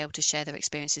experiences should be able to share their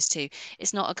experiences too.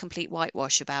 It's not a complete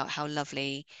whitewash about how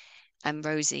lovely and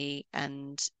rosy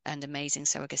and amazing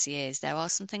surrogacy is. There are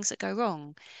some things that go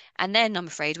wrong, and then I'm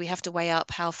afraid we have to weigh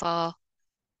up how far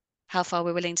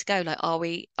we're willing to go. Like, are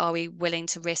we willing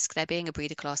to risk there being a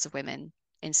breeder class of women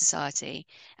in society?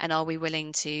 And are we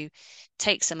willing to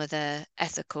take some of the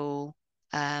ethical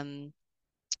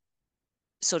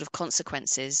sort of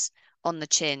consequences on the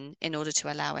chin in order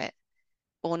to allow it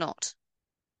or not?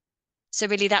 So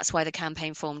really that's why the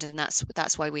campaign formed, and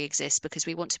that's why we exist, because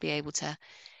we want to be able to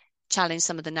challenge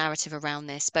some of the narrative around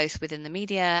this, both within the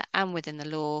media and within the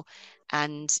law,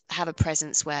 and have a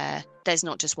presence where there's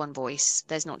not just one voice,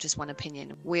 there's not just one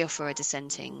opinion. We offer a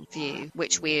dissenting view,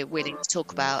 which we're willing to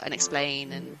talk about and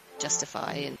explain and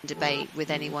justify and debate with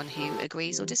anyone who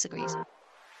agrees or disagrees.